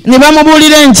him. Ne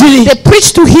bamubuulira enjiri. They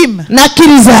preached to him.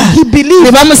 N'akkiriza. He believed.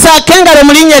 Ne bamusaaka engalo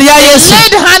mu linnya lya Yesu.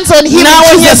 Laid hands on him in Jesus'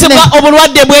 N'awonyezebwa name.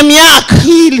 obulwadde bw'emyaka.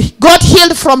 He got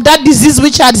healed from that disease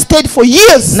which had stayed for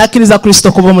years. N'akkiriza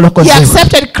Kristo kuba He omulokozi.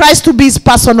 accepted Christ to be his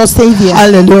personal savior.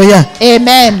 Hallelujah.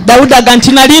 Amen. Dawudi aga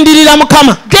nti nalindirira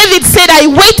Mukama. David said, I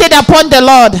waited upon the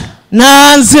Lord.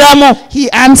 N'anziramu. He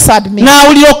answered me.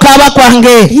 N'awulira okukaaba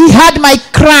kwange. He heard my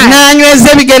cry.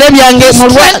 N'anyweza ebigere byange He mu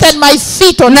lwazi. strengthened my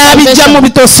feet on N'abijja mu salvation.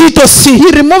 bitositosi.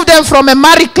 He removed them from a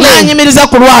miry clay. N'anyimiriza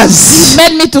ku lwazi.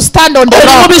 Made me to stand on the Oli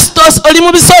mu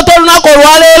rock. bisooto olunaku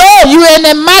olwaleero. You are in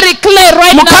a miry clay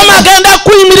right Mukama now. agenda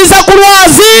kuyimiriza ku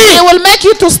lwazi. He will make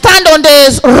you to stand on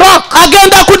the rock.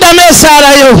 Agenda kuddamu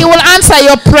esaala yo. He will answer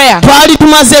your prayer. Twali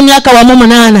tumaze emyaka wamu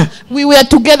 8. We were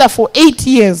together for 8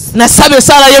 years. Nasaba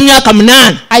esaala y'emyaka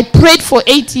 8. I prayed for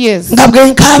 8 years. Nga bwe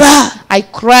nkaaba. I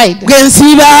cried. Bwe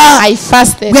nsiiba. I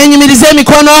fasted. Bwe nyimiriza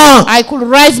emikono. I could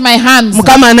raise my hands.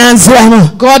 Mukama n'anziramu.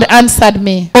 God answered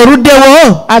me.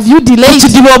 Oluddewo. Have you delayed?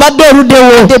 Kidiba obadde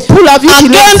oluddewo. The pool have you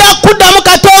delayed? Agenda kuddamu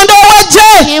Katonda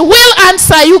ow'eggye. He will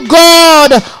answer you,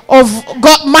 God of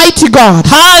God, mighty God.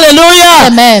 Hallelujah.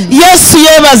 Amen. Yesu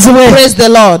yeebazibwe. Praise the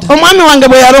Lord. Omwami wange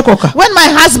bwe yalokoka. When my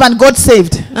husband got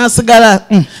saved, N'asigala.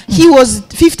 he was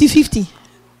 50-50.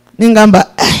 Ningamba.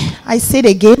 I said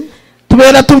again.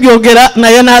 Tubeera tubyogera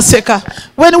naye n'aseka.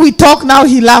 When we talk now,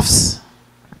 he laughs.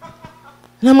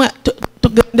 Namwe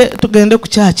tugende ku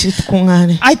kyaki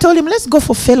tukuŋŋaane. I told him, let's go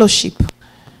for fellowship.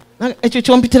 Ekyo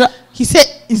kyompitira. He said,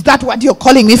 is that what you're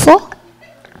calling me for?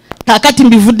 Kaakati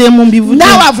mbivuddemu.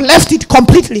 Now I've left it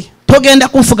completely. Togenda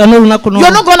kunfuga n'olunaku n'olumu.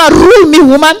 You're not going to rule me,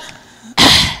 woman.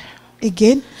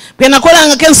 Again. Bwe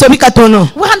nakolangako ensobi katono.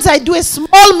 Once I do a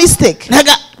small mistake.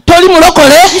 Naga toli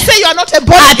mulokole. You say you are not a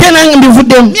born Ate nange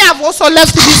mbivuddemu. Me, I've also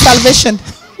left this salvation.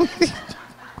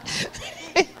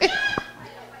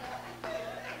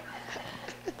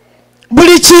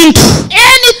 Buli kintu.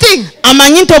 Anything king.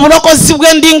 Amanyi nti obulokozi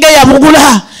bwe ndinga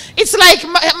yabugula. It's like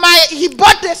he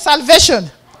bought the salvation.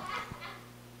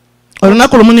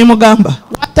 Olunaku lumu ne mugamba.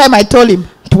 One time I told him,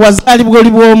 tuwazaalibwa oli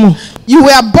bw'omu. You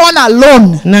were born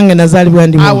alone. Nange nazaalibwa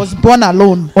ndi bw'omu. I was born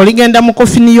alone. Oligenda mu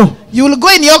kofini yo. You will go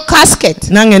in your casket.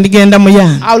 Nange ndigenda mu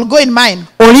yange. I will go in mine.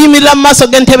 Oliyimirira mu maaso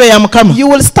g'entebe ya Mukama. You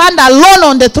will stand alone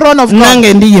on the throne of God.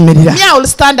 Nange ndiyimirira. Me, I will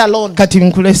stand alone. Kati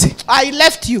nkulese. I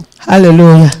left you.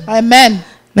 Hallelujah. Amen.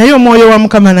 Naye omwoyo wa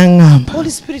Mukama n'aŋŋamba.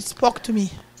 Holy Spirit spoke to me.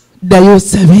 Ddayo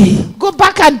osabe. Go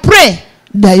back and pray.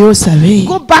 Ddayo osabe.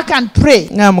 Go back and pray.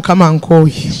 Nga Mukama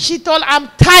nkooye. She told, I'm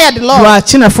tired, Lord.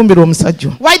 Lwaki nafumbirwa omusajja?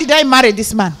 Why did I marry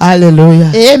this man?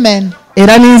 Hallelujah. Amen.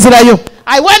 Era ninzirayo.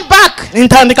 I went back.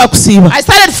 Ntandika kusiiba. I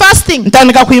started fasting.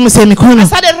 Ntandika kuyimusa emikono. I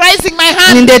started raising my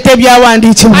hand. Nindeeta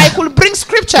ebyawandiikibwa. I could bring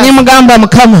scriptures. Nimugamba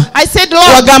Mukama. I said,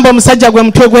 Lord, wagamba omusajja gwe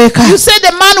mutwe gw'eka. you said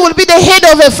the man will be the head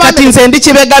of a Kati family. nze ndi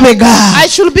kibegabega.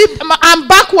 I'm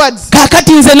backwards.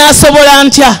 Kaakati nze naasobola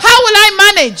ntya? How will I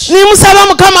manage? Nimusaba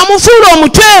Mukama mufuule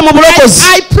omutwe mu bulokozi.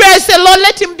 I pray, I say, Lord,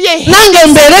 let him be a head. Nange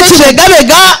mbeere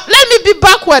kibegabega. Let me be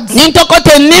backwards.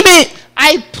 Nintokota ennimi.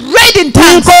 I prayed in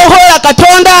tongues. Ninkoohoola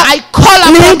Katonda. I call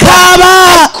upon God. Ninkaaba.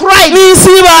 I cried.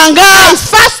 Ninsiibanga. I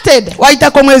fasted.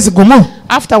 Wayitako mwezi gumu.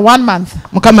 After 1 month,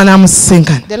 Mukama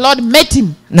n'amusisinkana. the Lord met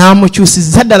him.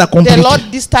 N'amukyusizza ddala The kompuliti. Lord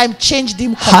this time changed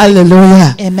him.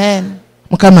 Hallelujah. Amen.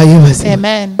 Mukama yeebaze.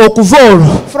 Amen. Okuva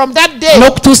olwo From that day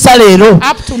n'okutuusa leero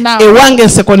up to now, ewange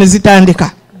enseko ne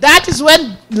zitandika. that is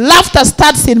when laughter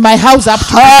starts in my house up to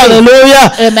today.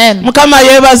 Hallelujah. Amen. Mukama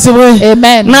yeebazibwe.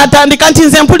 Amen. N'atandika nti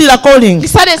nze mpulira calling. He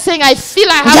started saying, I feel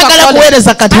I Njagala have a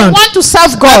kuweereza calling. I Katonda. want to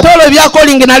serve God. Ate olwo ebya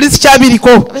calling nali sikyabiriko.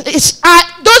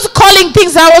 Those calling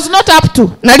things I was not up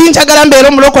to. Nali njagala mbeere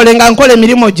omulokole nga nkola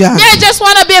emirimu gyange. Yeah, I just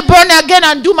want to be born again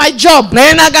and do my job.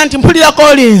 Naye naga nti mpulira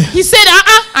calling. He said,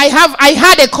 I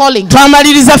had a calling.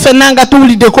 Twamaliriza ffenna nga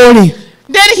tuwulidde calling.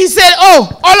 Then he said, oh,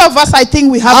 all of us, I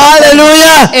think we have a calling.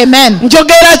 Hallelujah. Amen.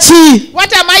 Njogera ki? What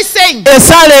am I saying?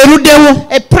 Esaala eruddewo.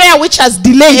 A prayer which has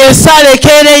delayed. Esaala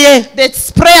ekeereye.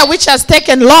 The prayer which has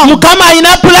taken long. Mukama alina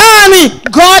pulaani.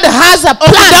 God has a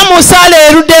plan Okuddamu esaala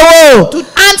eruddewo. to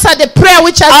answer the prayer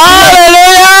which has delayed.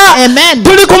 Hallelujah. Amen.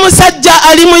 Tuli ku musajja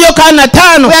ali mu Yokaana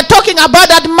 5. We are talking about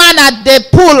that man at the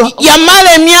pool.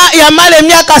 Yamala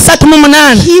emyaka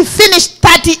 38. He finished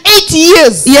 38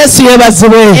 years. Yesu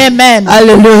yeebazibwe. Amen.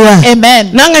 Hallelujah. Amen.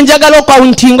 Nange njagala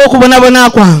okwawuntinga okubonabona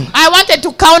kwange. I wanted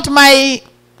to count my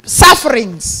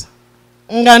sufferings.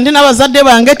 Nga ndi n'abazadde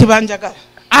bange tebanjagala.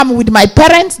 I'm with my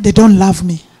parents, they don't love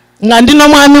me. Nga ndi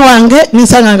n'omwami wange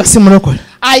ninsanga nga simulokole.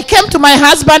 I came to my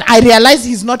husband, I realized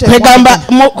he's not a Kwegamba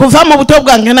born kuva mu buto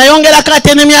bwange nayongerako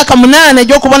ate n'emyaka 8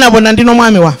 egy'okubonabona ndi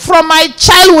n'omwami wange. from my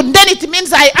childhood. Then it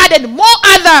means I added more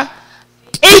other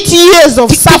 8 years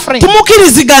of suffering.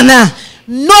 Tumukirizigana.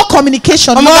 No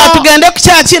communication. Omuga No. tugende ku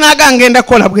kyaki n'aga ngenda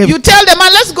kukola bwe biti. You tell the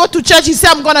man, let's go to church. He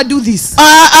said, I'm going to do this.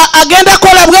 Agenda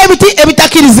kukola bwe biti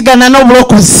ebitakirizigana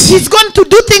n'obulokozi. He's going to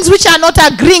do things which are not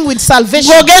agreeing with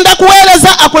salvation. Bw'ogenda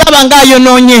kuweereza akulaba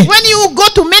ng'ayonoonye. When you go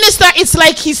to minister, it's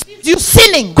like he sees you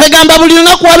sinning. Kwegamba buli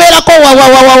lunaku wabeerako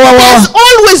There's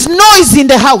always noise in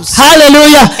the house.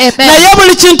 Hallelujah. Amen. Naye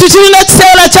buli kintu kirina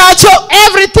ekiseera kyakyo.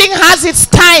 Everything has its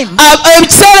time.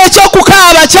 Ekiseera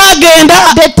eky'okukaaba kyagenda.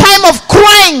 The time of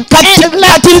crying.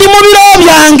 Kati ndi mu biro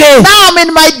byange. Now I'm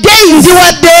in my days. Ndi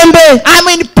wa ddembe. I'm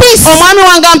in peace. Omwami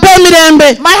wange ampa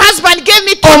emirembe. My husband gave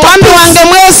me total Omwami wange peace.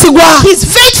 mwesigwa. He's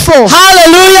faithful.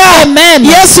 Hallelujah. Amen.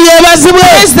 Yesu yeebazibwe.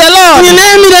 Praise the Lord. Nyina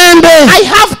emirembe. I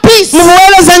have peace. Mu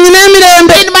buweereza nyina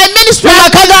emirembe. In my ministry, Mu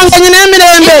maka gange nyina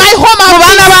emirembe. in my home, Mu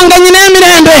baana bange nyina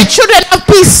emirembe. my children have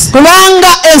peace.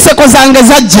 Kubanga enseko zange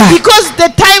zajja. Because the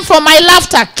time for my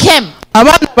laughter came.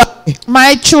 Abaana bange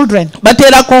My children,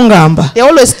 bateera kungamba. they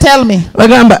always tell me,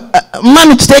 Bagamba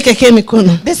mami tuteekeko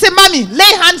emikono. they say, Mommy,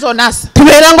 lay hands on us.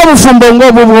 Tubeera ng'obufumbo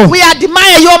ng'obubwo. We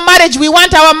admire your marriage. We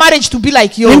want our marriage to be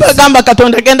like yours. Nimbagamba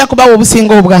Katonda agenda kubawa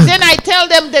obusinga obwange. Then I tell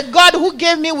them, the God who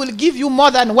gave me will give you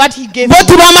more than what he gave Bo me.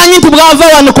 tebamanyi nti bwava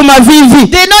wano ku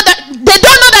maviivi. They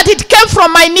don't know that it came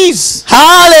from my knees.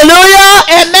 Hallelujah.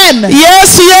 Amen.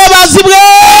 Yesu yeebazibwe.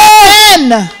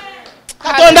 Amen.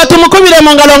 Katonda tumukubire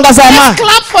mu ngalo nga z'amaanyi. Let's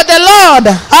clap for the Lord.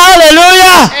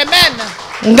 Hallelujah. Amen.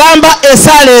 Ngamba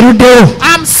esaala eruddewo.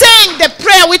 I'm saying the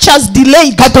prayer which has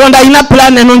delayed. Katonda alina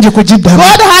pulaani ennungi kugiddamu.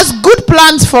 God has good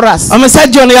plans for us.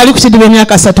 Omusajja ono yali ku kidiba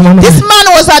emyaka 38. This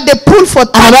man was at the pool for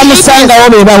 30 years. Abamusangawo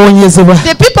be bawonyezebwa.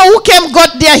 The people who came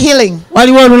got their healing.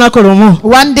 Waliwo olunaku lumu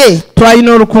One day,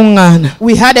 twalina olukuŋŋaana.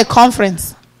 we had a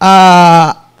conference.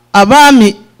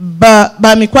 Abaami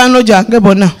ba mikwano gyange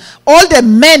bonna All the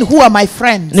men who are my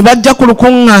friends, ne bajja ku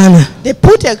lukuŋŋaana. they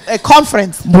put a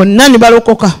conference. Bonna ne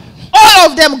balokoka. all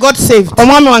of them got saved.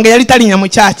 Omwami wange yali talinya mu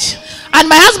kyaki. And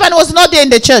my husband was not there in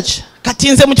the church. Kati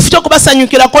nze mu kifo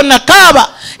ky'okubasanyukirako nakaaba.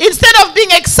 Instead of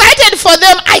being excited for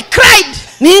them, I cried.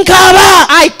 Ninkaaba.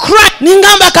 I cried.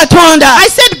 Ningamba Katonda. I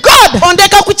said, God,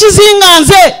 ondeka ku kizinga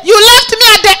nze. you left me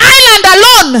at the island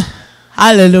alone.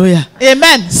 Hallelujah.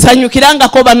 Amen.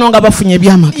 Sanyukirangako bano nga bafunye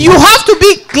ebyamagero. You have to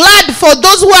be glad for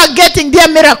those who are getting their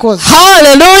miracles.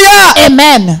 Hallelujah.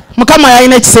 Amen. Mukama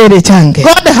yalina ekiseera ekyange.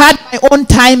 God had my own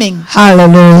timing.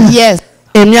 Hallelujah. Yes.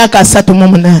 Emyaka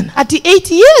 38 At the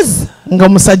 8 years, nga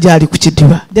omusajja ali ku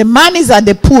kidiba. the man is at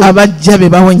the pool. Abajja be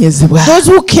bawonyezebwa. Those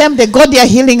who came, they got their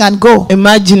healing and go.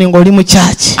 Imagine ng'oli mu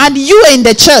kyaki. And you are in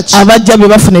the church. Abajja be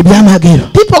bafuna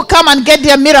ebyamagero. People come and get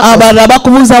their miracles. Abalala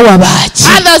bakubuuza wabaaki.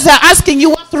 Others are asking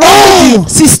you what's wrong with you.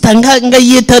 Sister nga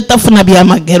ye tafuna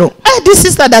byamagero. This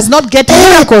sister does not get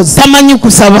miracles. Tamanyi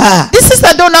kusaba. This sister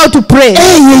don't know how to pray.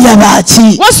 Ye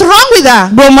yabaaki. What's wrong with her?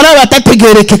 Bw'omulaba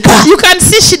tategeerekeka. You can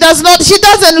see she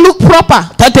doesn't look proper.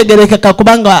 Tategeerekeka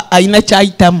kubanga ayina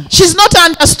kyayitamu. She's not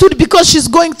understood because she's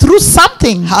going through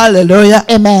something. Hallelujah.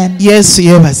 Amen. Yesu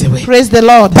yeebazibwe. Praise the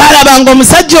Lord. Balabanga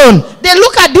omusajja ono. They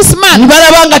look at this man.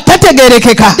 Balabanga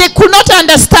tategeerekeka. They could not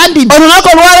understand him. Olunaku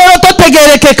olwaleero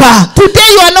totegeerekeka.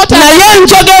 Today you are not naye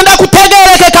njogenda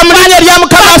kutegeerekeka mu linnya lya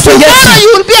Mukama waffe Yesu. Tomorrow you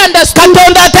will be understood.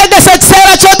 Katonda ategese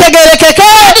ekiseera ky'otegeerekeke.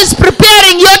 God is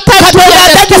preparing your time to be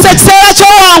Katonda ategese understood. ekiseera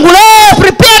ky'owangule.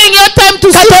 Preparing your time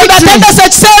to see Katonda victory. ategese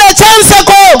ekiseera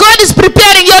eky'enseko. God is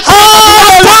preparing your time.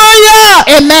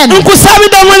 Hallelujah. Amen.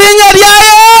 Nkusabidde mu linnya lya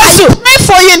Yesu. Pray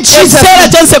for you in Jesus' Ekiseera name.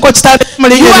 ky'enseko kitandike mu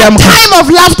linnya lya Your Mukama. time of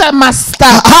laughter must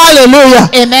start. Hallelujah.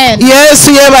 Amen.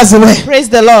 Yesu yeebazibwe. Praise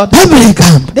the Lord. Bayibuli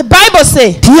egamba The Bible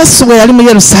says ti Yesu bwe yali mu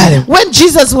Yerusaalemu when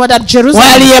Jesus was at Jerusalem,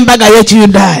 waaliyo embaga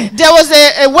y'Ekiyudaaya. there was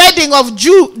a wedding of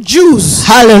Jews.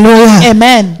 Hallelujah.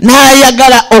 Amen.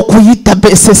 N'ayagala okuyita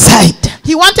Besesaida.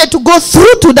 He wanted to go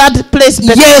through to that place.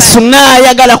 Yesu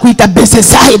n'ayagala kuyita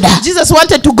Besesaida. Jesus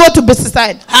wanted to go to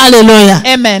Bethsaida. Hallelujah.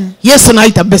 Amen. Yesu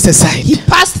n'ayita Besesaida. He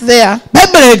passed there.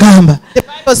 Bayibuli egamba The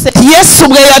Bible says Yesu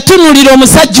bwe yatunulira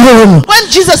omusajja ono when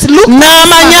Jesus looked at this man,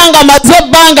 n'amanya nga amaze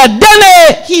ebbanga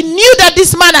ddene. he knew that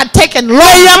this man had taken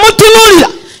long. Yamutunulira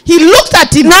He looked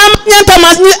at him. n'amanya nti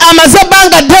amaze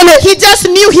ebbanga ddene. He just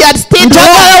knew he had stayed long.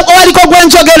 Njagala owaliko gwe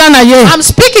njogera naye. I'm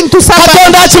speaking to somebody.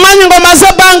 Katonda akimanyi ng'omaze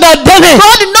ebbanga ddene.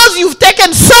 God knows you've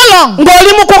taken so long.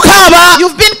 Ng'oli mu kukaaba.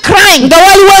 You've been crying. Nga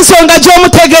waliwo ensonga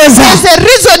gy'omutegeeza. There's a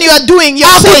reason you are doing.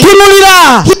 You're saying.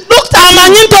 Akutunulira. He looked at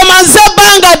Amanyi you. nti omaze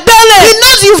ebbanga ddene. He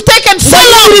knows you've taken so long.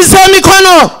 Ng'oyimiriza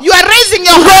emikono. You are raising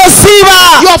your hand. Ng'osiiba.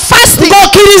 You are fasting. You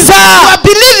Ng'okkiriza. are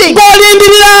believing.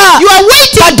 Ng'olindirira. You are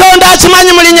waiting. Katonda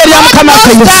akimanyi mu linnya lya God Mukama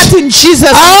waffe knows Yesu. that in Jesus'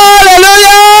 name.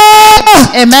 Hallelujah.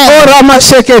 Amen.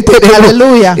 Oramasheketere.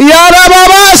 Hallelujah.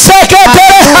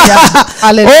 Yarababaseketere.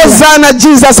 Hallelujah. Hosanna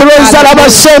Jesus.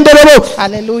 Lwenzalabashenderero.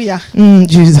 Hallelujah.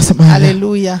 Jesus.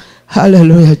 Hallelujah.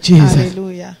 Hallelujah. Jesus.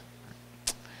 Hallelujah.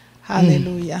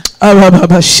 Hallelujah.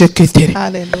 Abababaseketere.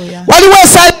 Hallelujah. Waliwo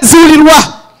esaala eziwulirwa.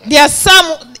 There are some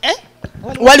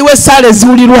Waliwo esaala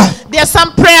eziwulirwa. there are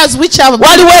some prayers which are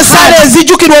Waliwo esaala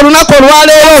ezijjukirwa olunaku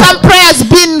olwaleero. some prayers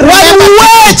being remembered.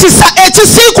 Waliwo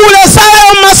ekisiikuula esaala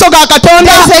y'omu maaso ga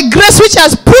Katonda. There's a grace which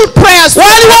has pulled prayers.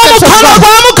 Waliwo omukono gwa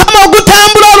Mukama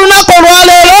ogutambula olunaku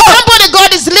olwaleero. Somebody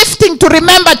God is lifting to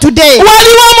remember today.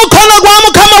 Waliwo omukono gwa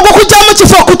Mukama ogukujja mu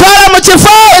kifo okutwala mu kifo.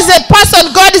 There's a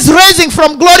person God is raising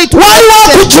from glory to Waliwo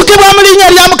glory. okujjukibwa mu linnya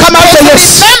lya Mukama waffe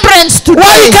Yesu. Remembrance today.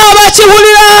 Waliko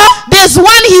abakiwulira. There's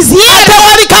one he's here. Ate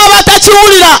waliko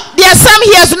abatakiwulira. There are some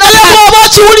he has not Naye heard. bw'oba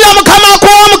okiwulira Mukama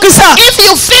akuwa omukisa. If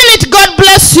you feel it, God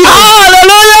bless you.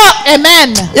 Hallelujah.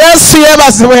 Amen. Yesu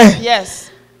yeebazibwe. Yes.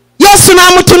 Yesu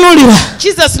n'amutunuulira.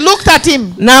 Jesus looked at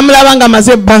him. N'amulaba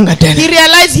ng'amaze ebbanga ddene. He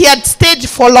realized he had stayed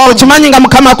for long. Okimanyi nga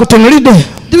Mukama akutunulidde.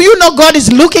 Do you know God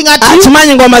is looking at you?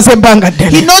 Akimanyi ng'omaze ebbanga He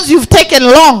ddene. knows you've taken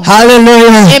long.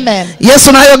 Hallelujah. Amen.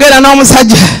 Yesu n'ayogera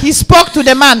n'omusajja. He spoke to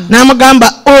the man.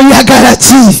 N'amugamba oyagala He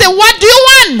ki? said, what do you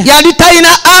want? Yali talina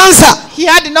ansa. He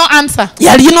had no answer.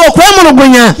 Yalina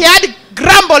okwemulugunya He had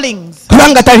grumblings.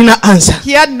 kubanga talina ansa.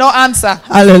 He had no answer.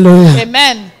 Hallelujah.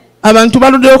 Amen. Abantu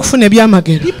baluddeyo okufuna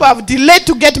ebyamagero. People have delayed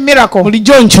to get miracle.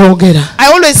 Bulijjo nkyogera.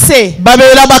 I always say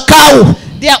Babeera bakaawu.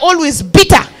 they are always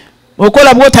bitter.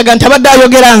 Okola bw'otaga nti abadde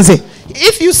ayogera nze.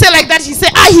 If you say like that, he say,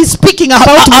 he's speaking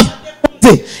about me.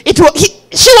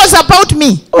 She was about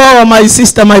me. Oh, my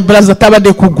sister, my brother,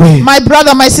 tabadde ku ggwe. My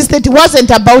brother, my sister, it wasn't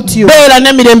about you. Beera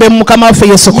n'emirembe mu Mukama waffe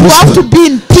Yesu You have to Kristo. be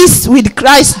in peace with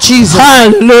Christ Jesus.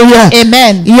 Hallelujah.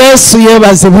 Amen. Yesu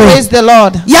yeebazibwe. Praise the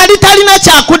Lord. Yali talina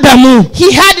kyakuddamu.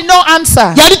 He had no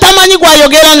answer. Yali tamanyi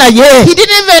gw'ayogera naye. He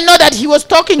didn't even know that he was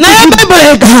talking to Naye him.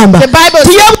 Bayibuli egamba The Bible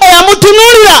ti ye says, bwe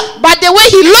yamutunuulira but the way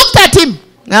he looked at him,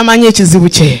 n'amanya ekizibu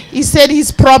kye. He said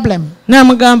his problem.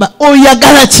 N'amugamba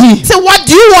oyagala ki? He said, what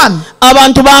do you want?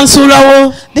 Abantu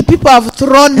bansuulawo. The people have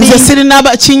thrown me. Nze sirina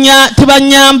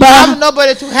tebanyamba. I have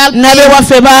nobody to help me. Nabe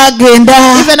waffe baagenda.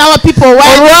 Even our people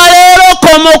went. Olwaleero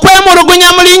koma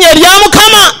okwemulugunya mu linnya erya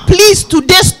Mukama. Please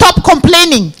today stop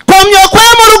complaining. Komya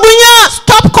okwemulugunya.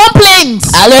 Stop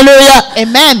complaints. Hallelujah.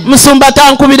 Amen. Musumba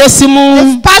tankubira essimu.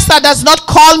 The pastor does not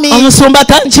call me. Omusumba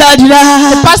tankyalira.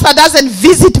 The pastor doesn't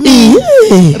visit me.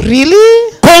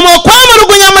 Really? Koma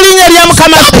okwemulugunya mu linnya erya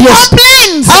Mukama. Stop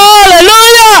complaints.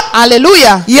 Hallelujah.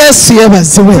 Hallelujah. Yesu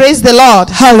yebaziwe. Praise the Lord.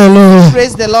 Hallelujah.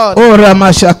 Praise the Lord. Ora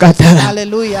mashakatara.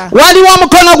 Hallelujah. Waliwo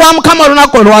omukono gwa Mukama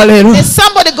olunaku olwaleero. There's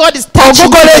somebody God is touching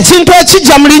Ogukola ekintu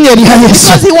ekijja mu linnya erya Yesu.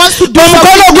 because he wants to do Omukono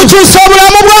something. ogukyusa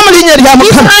obulamu bwo mu linnya erya His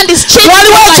Mukama. hand is changing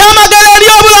Waliwo your life. ekyamagero eri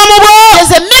obulamu bwo.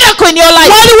 There's a miracle in your life.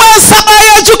 Waliwo ensaba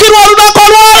eyejjukirwa olunaku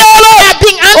olwaleero. They are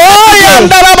being answered today.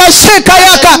 Oyandala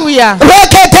bashikayaka. Hallelujah.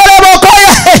 Lweketere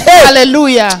bokoya.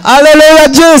 Hallelujah. Hallelujah,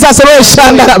 Jesus.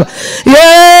 Rweshandala.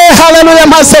 Yeah, hallelujah,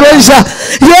 Masereja.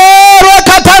 Yeah,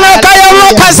 rwekatana kaya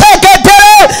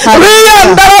rwekaseketere.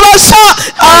 Riyandala basha.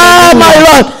 Ah, my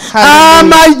Lord. Ah,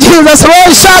 my Jesus.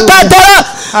 Rweshakatara.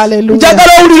 Hallelujah.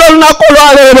 Njagala owulira olunaku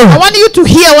olwaleero. I want you to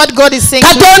hear what God is saying.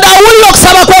 Katonda awulira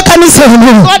okusaba kw'ekkanisa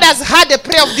eno. God has heard the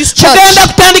prayer of this church. Mugenda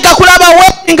kutandika kulaba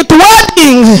wedding to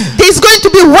wedding. There's going to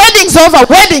be weddings over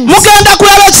weddings. Mugenda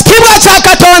kulaba ekitiibwa kya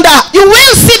Katonda. You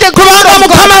will see the glory Kubanga of God.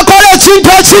 Mukama akola ekintu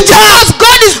ekijja. Because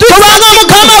God is doing Kubanga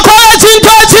Mukama akola ekintu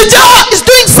ekijja. He's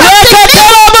doing something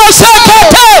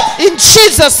in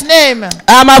Jesus' name.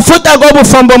 Amafuta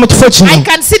g'obufumbo mu kifo kino. I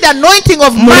can see the anointing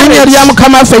of Mu linnya marriage lya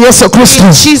Mukama waffe Yesu Kristo.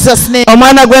 in Jesus' name.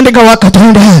 Omwana gw'endiga wa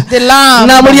Katonda. The Lamb.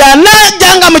 Na buli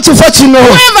anaajjanga mu kifo kino.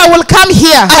 Whoever will come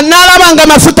here Anaalabanga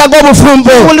amafuta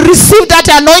g'obufumbo. will receive that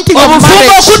anointing of Obufumbo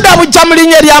marriage. okudda bujja mu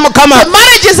linnya lya Mukama. The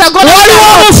marriages are going to Waliwo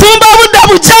come. obufumbo obudda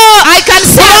bujja. I can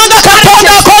see Kubanga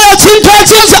Katonda akola ekintu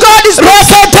ekijja. God is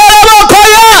Lweketere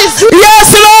bokoya.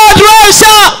 Yes, Lord,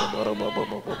 lwesha.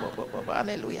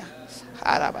 Hallelujah.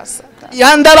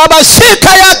 Yandala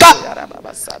bashikayaka.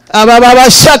 Ababa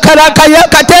bashakaraka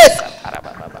yakate.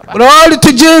 Glory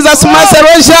to Jesus.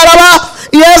 Maserosharaba.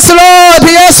 Yes, Lord.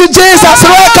 Yes, Jesus.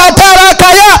 Rwekataraka.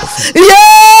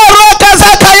 Yeah,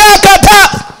 rwekazakayakata.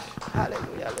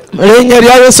 Linnya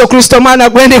lya Yesu Kristo mwana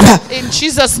gw'endiga. In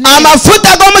Jesus' name.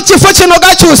 Amafuta g'omu kifo kino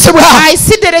gakyusibwa. I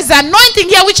see there is anointing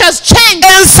here which has changed.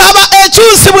 Ensaba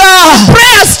ekyusibwa.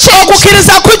 Prayers changed.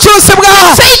 Okukkiriza kukyusibwa.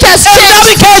 Faith has changed.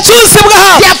 Endabika ekyusibwa.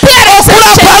 The appearance has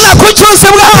Okulaakulana changed.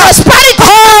 kukyusibwa. Prosperity.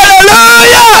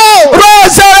 Hallelujah.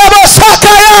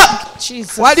 Rwezerabosakaya.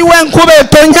 Jesus. Waliwo enkuba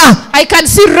etonya. I can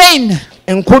see rain.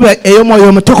 Enkuba ey'omwoyo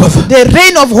omutukuvu. The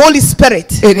rain of Holy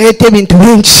Spirit. Ereeta ebintu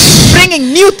bingi.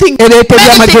 Bringing new things. Ereeta Many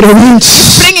ebyamagero things. bingi.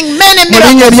 Bringing many Mu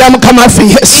linnya miracles. lya Mukama waffe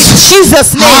Yesu.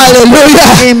 Jesus' name.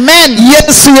 Hallelujah. Amen.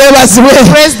 Yesu yeebazibwe.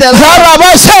 Praise the Lord.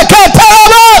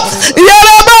 Harabaseketerebo.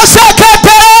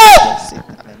 Yerabaseketere.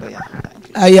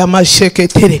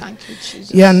 Ayamasheketere.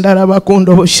 Yandala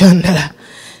bakundo bushandala.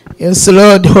 Yes,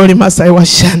 Lord, Holy Masai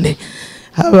washande.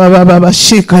 Ababa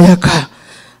bashika yaka.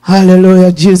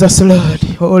 Hallelujah, Jesus, Lord,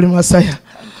 Holy Messiah.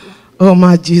 Oh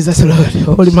my Jesus, Lord,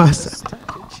 Holy Master.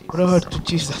 Lord to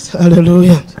Jesus.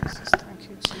 Hallelujah.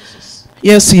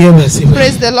 Yes, yes.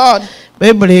 Praise the Lord.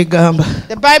 The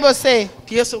Bible says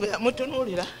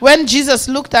when Jesus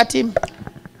looked at him,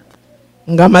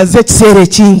 he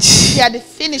had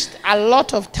finished a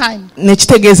lot of time. That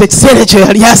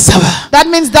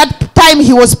means that time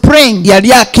he was praying,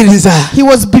 he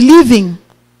was believing,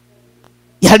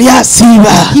 he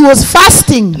was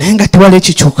fasting.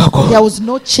 There was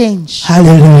no change.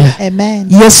 Hallelujah. Amen.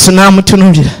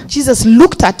 Jesus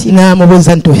looked at him.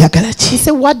 He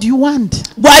said, what do you want?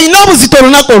 Whoever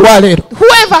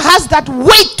has that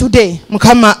weight today,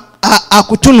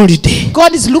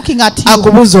 God is looking at you.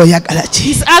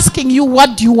 He's asking you,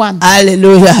 what do you want?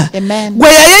 Hallelujah. Amen.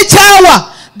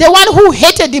 The one who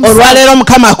hated himself,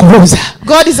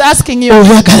 God is asking you,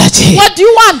 what do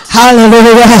you want?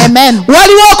 Hallelujah. Amen.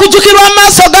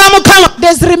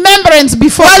 There's remembrance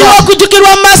before God. There's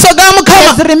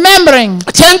remembering.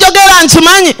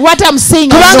 What I'm saying,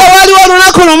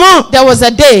 there was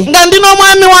a day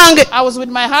I was with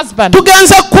my husband.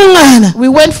 We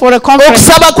went for a conference,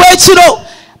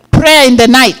 prayer in the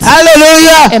night.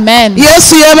 Hallelujah. Amen.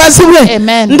 Yes, amen.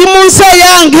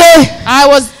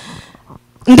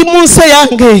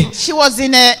 She was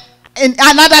in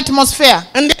another atmosphere.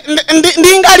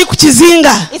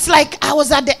 It's like I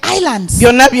was at the islands.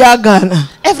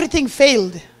 Everything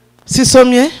failed.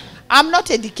 I'm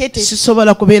not educated.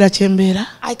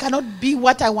 I cannot be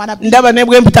what I want to be.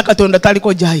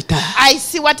 I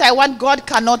see what I want, God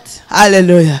cannot.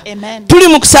 Hallelujah. Amen. Tuli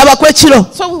mu kusaba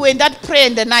kw'ekiro. So we were in that prayer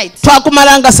in the night.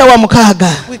 Twakumalanga sawa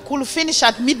mukaaga. We could finish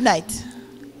at midnight.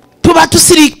 Tuba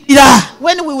tusirikira.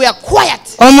 When we were quiet,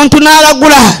 Omuntu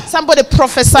n'alagula. somebody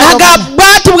prophesied over Naga me.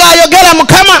 bw'ati bw'ayogera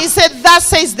Mukama. He said, "Thus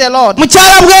says the Lord."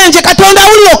 Mukyala Bwenje Katonda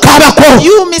wuli okaabako.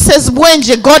 You, Mrs.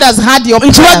 Bwenje, God has heard your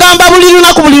prayers. Nkibagamba buli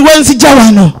lunaku buli lwe nzija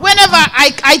wano. Whenever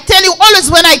I tell you, always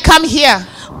when I come here,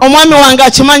 Omwami wange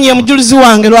akimanyi omujulizi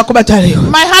wange lwakuba taliwo.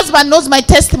 my husband knows my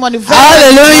testimony very well.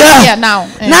 Hallelujah. Here now.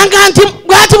 Nanga nti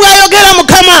bw'ati bw'ayogera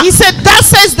Mukama. He said, "Thus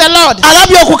says the Lord."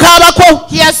 Alabye okukaabako.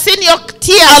 He has seen your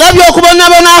tears. Alabye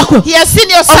okubonaabonako. He has seen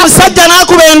your suffering. Omusajja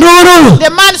n'akuba enduulu. The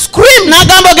man screamed.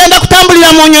 N'agamba ogenda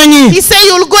kutambulira mu nyonyi. He said,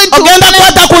 "You will go into Ogenda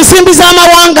kukwata ku nsimbi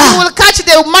z'amawanga. you will catch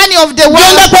the money of the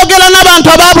Ogenda world. kwogera n'abantu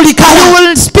aba buli You kala.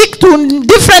 will speak to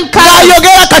different countries."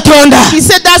 Ayogera Katonda. He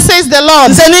said, "That says the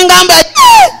Lord." Nze ningamba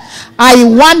I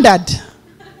wondered,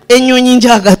 ennyonyi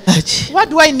njagala ki? what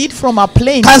do I need from a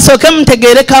plane? Kansooke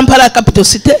mutegeere Kampala capital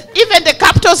city. Even the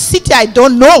capital city, I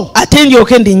don't know. Ate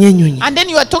ndyoke ndinnye ennyonyi. And then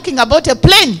you are talking about a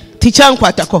plane.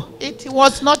 Tikyankwatako. It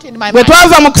was not in my Bwe mind.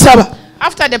 twava mu kusaba.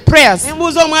 After the prayers,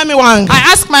 Mbuuza omwami wange. I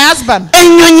asked my husband,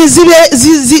 Ennyonyi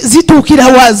zituukira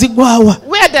wa zigwawa?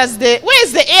 where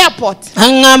is the airport?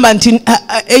 Aŋŋamba nti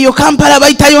eyo Kampala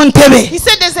bayitayo Ntebe. He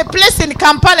said there's a place in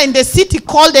Kampala in the city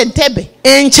called Entebbe.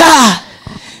 Enkya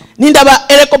nindaba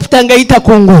helicopter ng'eyita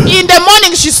kungulu. In the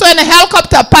morning, she saw a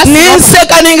helicopter passing.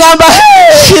 Ninseka ningamba.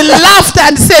 She laughed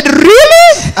and said,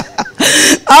 "Really?"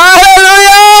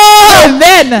 Hallelujah.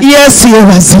 Amen. Yesu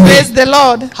yebaziwe. Praise the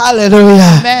Lord.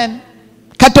 Hallelujah. Amen.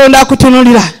 Katonda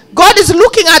akutunulira. God is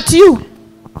looking at you.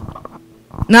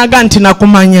 Naga nti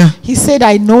nakumanya. He said,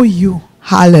 "I know you."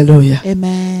 Hallelujah.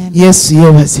 Amen. Yesu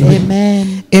yebaziwe.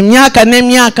 Amen. Emyaka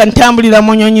n'emyaka ntambulira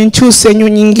mu nyonyi nkyusa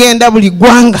ennyonyi ngenda buli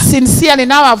ggwanga. Sincerely,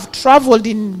 now I've traveled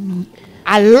in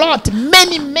a lot,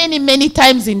 many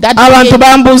times in that Abantu way.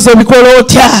 bambuuza obikola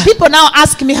otya. People now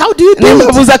ask me, "How do you do it?"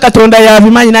 Nembabuuza Katonda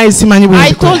yabimanyi naye simanyi bwe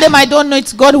I told mbikola. them I don't know.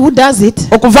 It's God who does it.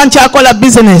 Okuva nkyakola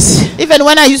business. Even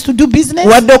when I used to do business,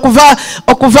 Wadde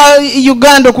okuva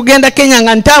Uganda okugenda Kenya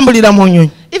nga ntambulira mu nyonyi.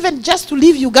 even just to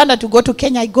leave Uganda to go to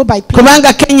Kenya, I go by plane.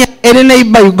 Kubanga Kenya eri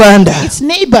neighbor Uganda. It's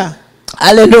neighbor.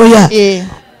 Hallelujah. Yeah.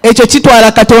 Ekyo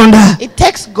kitwala Katonda. It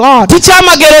takes God.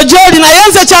 Tikyamagero gy'oli naye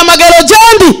nze kyamagero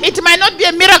gyendi. It might not be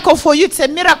a miracle for you. It's a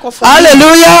miracle for me.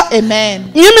 Hallelujah. Amen.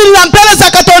 Nyimirira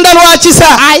mpeereza Katonda lwa kisa.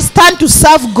 I stand to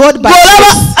serve God by Bw'olaba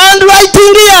faith.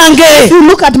 handwriting yange. If you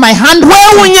look at my hand,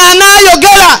 Weewunya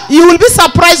anaayogera. you will be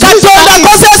surprised. who's Katonda talking.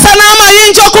 akozesa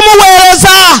n'amayinja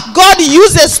okumuweereza. God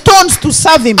uses stones to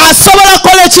serve him. Asobola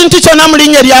kukola ekintu kyonna mu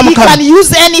linnya erya He Mukama. can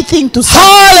use anything to serve.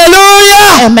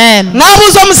 Hallelujah. Amen.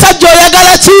 N'abuuza omusajja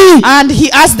oyagala ki? And he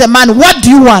asked the man, "What do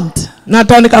you want?"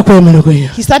 N'atandika kwemulugunya.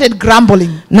 He started grumbling.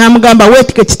 N'amugamba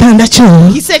weetike ekitanda kyo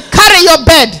He said, "Carry your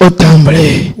bed.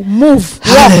 otambule. Move.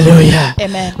 Walk." Hallelujah.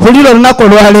 Amen. Wulira olunaku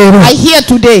olwaleero. I hear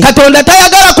today, Katonda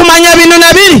tayagala kumanya bino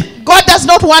na biri. God does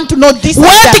not want to know this and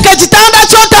that. Weetike ekitanda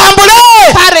kyo otambule.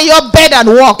 Carry your bed and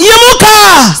walk.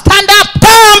 Yimuka. Stand up.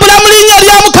 Tambula mu linnya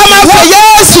lya Mukama waffe In the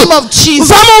Yesu. name of Jesus.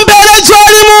 Va mu mbeera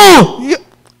gy'olimu. You-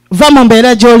 Va mu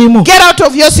mbeera gy'olimu. Get out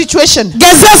of your situation.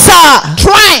 Gezesa.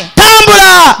 Try.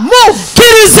 Tambula. Move.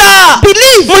 Kkiriza.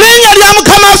 Believe. Mu linnya lya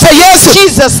Mukama waffe Yesu.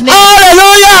 Jesus' name.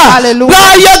 Hallelujah. Hallelujah.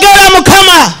 Bw'ayogera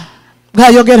Mukama.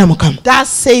 Bw'ayogera Mukama. That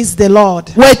says the Lord.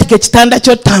 Weetike ekitanda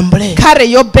kyo otambule. Carry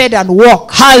your bed and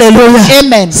walk. Hallelujah.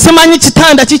 Amen. Simanyi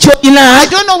kitanda ki I ky'olina.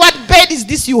 don't know what bed is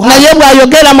this you have, Naye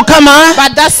bw'ayogera Mukama.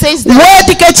 but that says the Lord.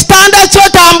 Weetike ekitanda kyo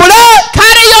otambule.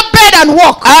 Carry your bed and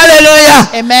walk. Hallelujah.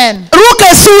 Amen. Luka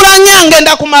essuula 4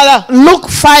 ngenda kumala. Luke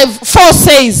 5:4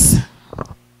 says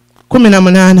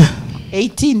 18.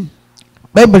 18.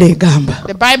 Bayibuli egamba.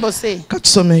 The Bible says,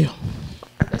 Katusomeyo.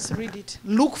 let's read it.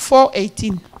 Luke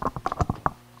 4:18.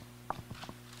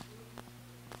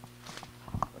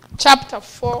 Chapter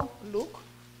 4, Luke.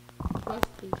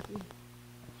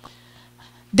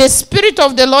 The Spirit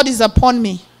of the Lord is upon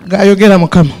me. Ng'ayogera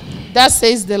Mukama. That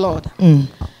says the Lord.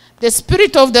 The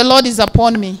Spirit of the Lord is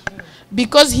upon me,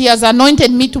 because he has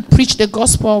anointed me to preach the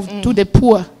gospel to the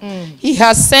poor. He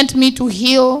has sent me to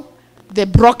heal the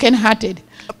brokenhearted.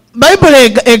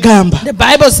 Bayibuli egamba. The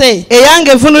Bible says,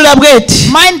 Eyange evunula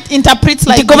bw'eti. mine interprets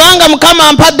like Nti this, kubanga Mukama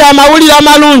ampadde amawulire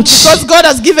amalungi. because God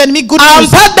has given me good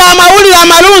news. Ampadde amawulire He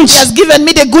amalungi. has given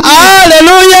me the good news.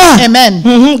 Hallelujah. Amen.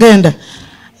 Genda.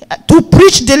 To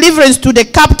preach deliverance to the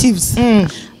captives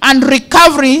and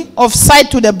recovery of sight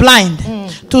to the blind,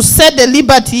 to set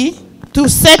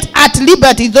at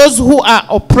liberty those who are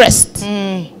oppressed,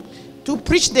 to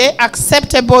preach the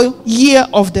acceptable year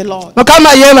of the Lord.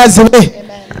 Mukama yeebazibwe.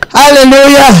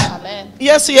 Hallelujah. Amen.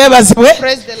 Yesu yebazibwe.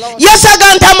 Praise the Lord. Yesu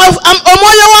agamba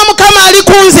omwoyo wa Mukama ali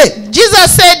kunze.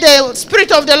 Jesus said the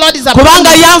Spirit of the Lord is upon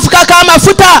Kubanga me yanfukako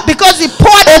amafuta because he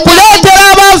poured on me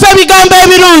okuleetera abantu ebigambo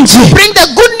ebirungi. bring the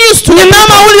good news to Nina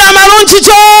amawulire amalungi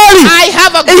gy'oli. I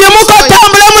have a good Yimuka news.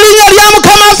 otambule mu linnya lya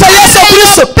Mukama waffe Yesu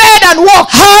Kristo. Bed and walk.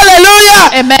 Hallelujah.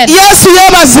 Amen. Yesu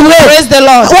yebazibwe. Praise the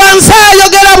Lord. Wansi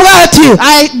ayogera bw'ati.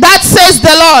 That says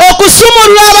the Lord.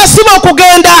 Okusumulula abasibe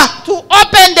okugenda. To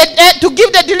open to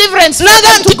give the deliverance for Naga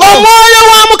them to nti go. omwoyo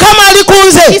wa Mukama ali He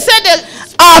kunze. said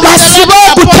Abasibe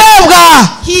okuteebwa.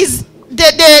 He's the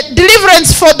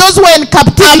deliverance for those who are in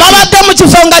captivity. Ababadde mu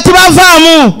kifo nga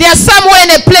tibavaamu. They are somewhere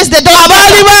in a place they don't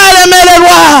Abaali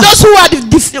baalemererwa. those who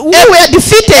were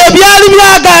defeated. Ebyali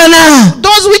byagaana.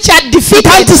 Those which are defeated.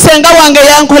 Tanti senga wange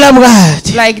yankola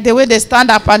bw'ati. Like the way they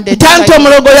stand up and they Tanti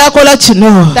omulogo yakola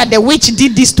kino. that the witch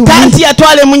did this to me. Tanti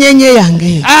yatwala emunyenye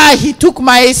yange. He took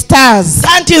my stars.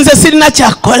 Tanti nze sirina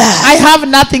kyakukola. I have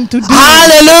nothing to do.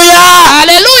 Hallelujah.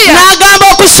 Hallelujah. N'agamba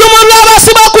okusumulula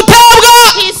abasibe okuteebwa.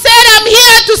 He said, I'm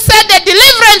here to set the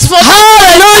deliverance for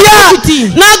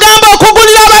Hallelujah. N'agamba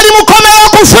okugulira abali mu kkomera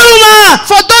okufuluma.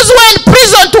 for those who are in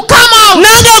prison to come out.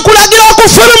 Nange nkulagira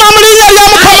okufuluma mu linnya lya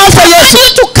Mukama waffe Yesu. You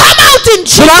to come out in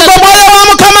Jesus. Kubanga omwoyo wa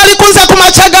Mukama ali kunze ku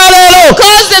makya ga leero.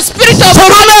 Because the Spirit of God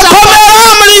Fuluma is upon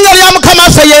ekkomera mu linnya lya Mukama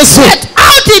waffe Yesu. Get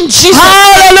out in Jesus.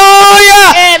 Hallelujah.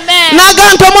 Amen.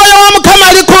 N'agamba nti omwoyo wa Mukama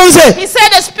ali kunze. He said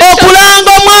the Spirit of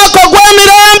Okulanga omwaka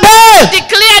ogw'emirembe.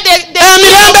 declare the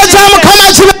Emirembe gya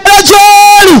Mukama gibeere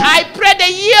gy'oli. I pray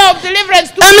the year of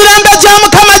deliverance to Emirembe gya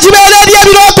Mukama gibeere eri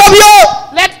ebirooto byo.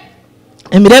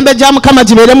 Emirembe gya Mukama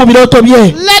gibeere mu birooto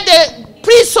bye. let the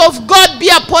peace of God be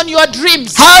upon your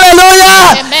dreams.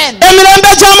 Hallelujah. Amen.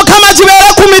 Emirembe gya Mukama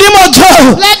gibeere ku mirimu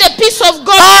gyo. Let the peace of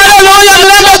God Hallelujah.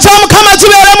 Emirembe gya Mukama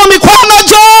gibeere mu mikwano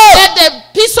gyo. let the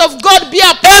peace of God be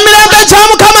upon Emirembe gya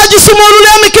Mukama gisumulule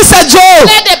emikisa gyo.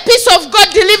 let the peace of God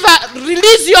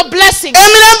release your blessing.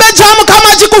 Emirembe gya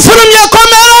Mukama gikufulumye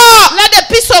ekkomera. Let the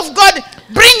peace of God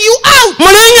bring you out Mu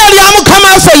linnya lya Mukama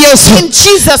waffe Yesu. in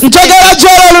Jesus' name. Njogera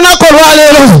gy'oli olunaku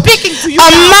olwaleero. Speaking to you now.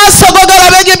 Amaaso go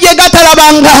galabe ebyo bye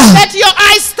gatalabanga. Let your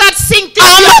eyes start seeing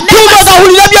things you have Amatu never go seen.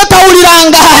 gawulire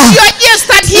by'otawuliranga. Your ears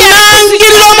start hearing things you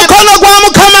Nangirira have never omukono gwa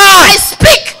Mukama. I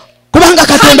speak Kubanga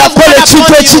Katonda akola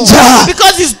ekintu ekijja.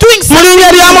 because he's doing Mu linnya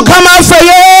something lya new. Mukama waffe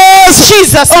Yesu.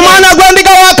 Jesus' Omwana name.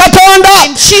 gw'endiga wa Katonda.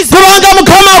 In Jesus' Kubanga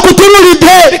Mukama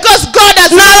akutunulidde. Because God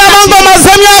has N'alaba ng'omaze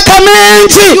emyaka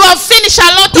mingi. you have finished a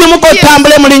lot Yimuka of years.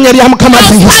 otambule mu linnya lya Mukama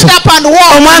waffe Now Yesu. stand up and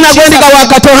walk Omwana in gw'endiga Jesus' wa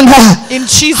Katonda. in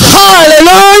Jesus.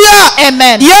 Hallelujah.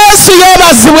 Amen. Yesu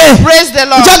yeebazibwe. Praise the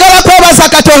Lord. Njagala kwebaza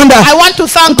Katonda. I want to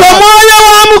thank Nti God omwoyo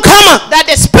wa Mukama that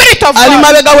the Spirit of ali God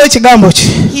mabega w'ekigambo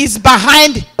ki. is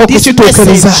behind this Okukituukiriza.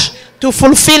 message to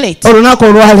fulfill it. Olunaku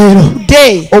olwaleero.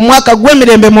 Day. Omwaka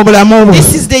gw'emirembe mu bulamu bwo.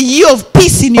 This is the year of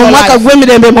peace in your Omwaka life.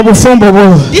 gw'emirembe mu bufumbo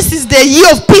bwo. This is the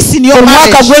year of peace in your Omwaka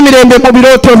marriage. gw'emirembe mu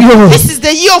birooto byo. This is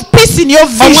the year of peace in your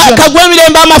vision. Omwaka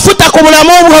gw'emirembe amafuta ku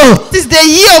bulamu bwo. This is the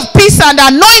year of peace and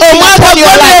anointing Omwaka upon your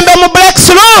life. gw'emirembe mu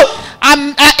breakthrough.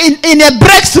 In a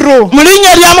breakthrough Mu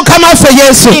linnya lya Mukama waffe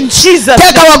Yesu. in Jesus.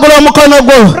 Teeka waggulu omukono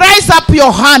gwo. Raise up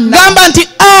your hand now. Gamba nti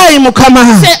ayi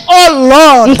Mukama. Say, oh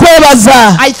Lord,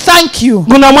 Nkwebaza. I thank you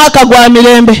Guno mwaka gwa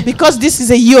mirembe. because this is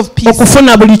a year of peace.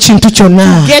 Okufuna buli kintu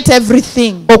kyonna. Get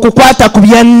everything. Okukwata ku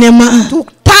byannema. To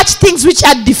touch things which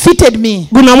had defeated me.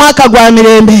 Guno mwaka gwa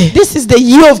mirembe. This is the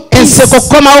year of peace. Enseko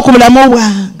kukomawo ku bulamu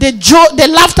bwange. The joy, the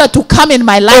laughter to come in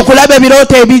my life. Okulaba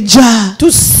ebirooto ebijja.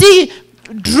 To see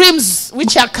dreams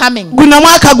which are coming. Guno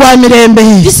mwaka gwa mirembe.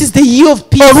 This is the year of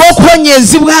peace.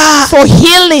 Olw'okuwonyezebwa. For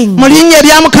healing. Mu linnya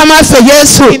lya Mukama waffe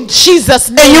Yesu. In Jesus'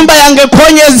 name. Ennyumba yange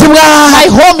kuwonyezebwa. My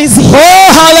home is healed.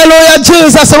 Oh, hallelujah,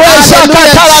 Jesus.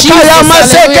 Rweshakatalakaya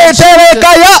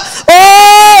maseketerekaya.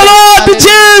 Oh, Lord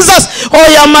Jesus.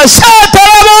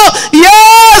 Oyamashatalabo.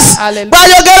 Yes.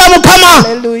 Bayogera Mukama.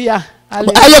 Hallelujah.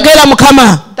 Ayogera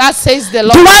Mukama. That says the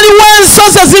Lord. Waliwo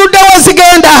ensozi eziruddewo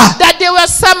zigenda. That there were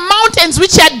some mountains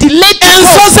which had delayed to go.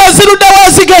 Ensozi eziruddewo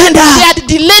zigenda. They had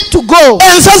delayed to go.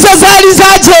 Ensozi ezaali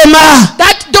zajeema.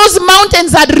 That those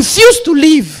mountains had refused to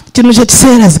leave. Kino kye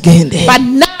kiseera zigende. But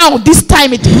now, this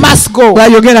time it must go.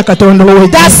 Bw'ayogera Katonda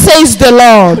ow'eggye. That says the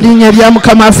Lord. Linnya lya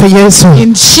Mukama waffe Yesu.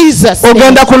 In Jesus' name.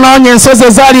 Ogenda kunoonya ensozi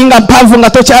ezaali nga mpanvu nga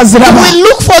tokyaziraba. You will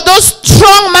look for those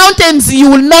strong mountains you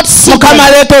will not see. Mukama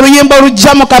aleeta oluyimba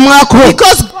olujja mu kamwa ko.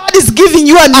 Because God God is giving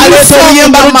you a new aleta song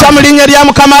in oluyimba your lujja mouth. mu linnya lya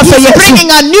Mukama waffe He's Yesu.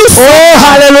 bringing a new song. Oh,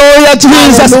 hallelujah,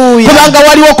 Jesus. Hallelujah. Kubanga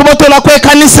waliwo okubotola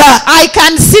kw'ekkanisa, I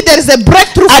can see there is a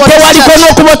breakthrough for ate the waliko church.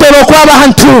 n'okubotola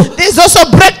okw'abantu. There is also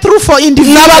breakthrough for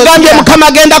individuals. Nabagambye here. Mukama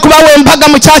agenda kubawa embaga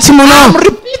mu kyaki muno. I'm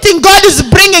repeating, God is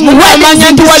bringing weddings Amanya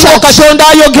in nti this waliwo church. Katonda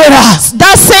ayogera.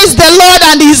 That says the Lord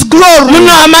and His glory.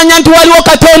 Muno amanya nti waliwo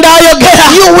Katonda ayogera.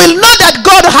 You will know that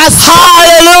God has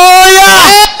Hallelujah.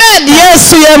 Amen.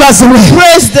 Yesu yeebazibwe.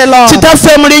 Praise the Lord.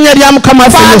 Kitaffe mu linnya lya Mukama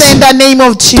waffe Father, Yesu. in the name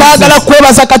of Jesus, Twagala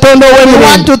kwebaza Katonda we want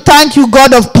ow'emirembe. to thank you,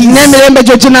 God of peace. N'emirembe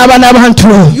gyo ginaaba n'abantu.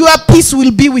 Your peace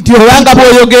will be with you. Obanga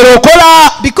bw'oyogera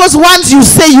okola, Because once you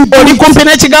say you do oli it, kumpi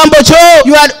n'ekigambo kyo,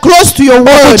 you are close to your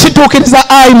word okukituukiriza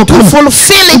ayi to Mukama.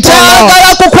 fulfill it. O Lord.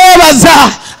 Njagala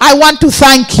kukwebaza I want to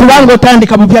thank you kubanga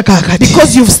otandika bupya kaakati.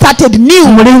 because you've started new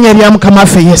Mu linnya lya Mukama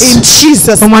waffe Yesu. in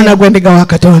Jesus' Omwana name. gw'endiga wa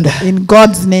Katonda. In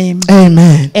God's name.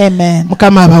 Amen. Amen.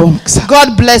 Mukama abawe omukisa.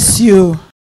 God bless you.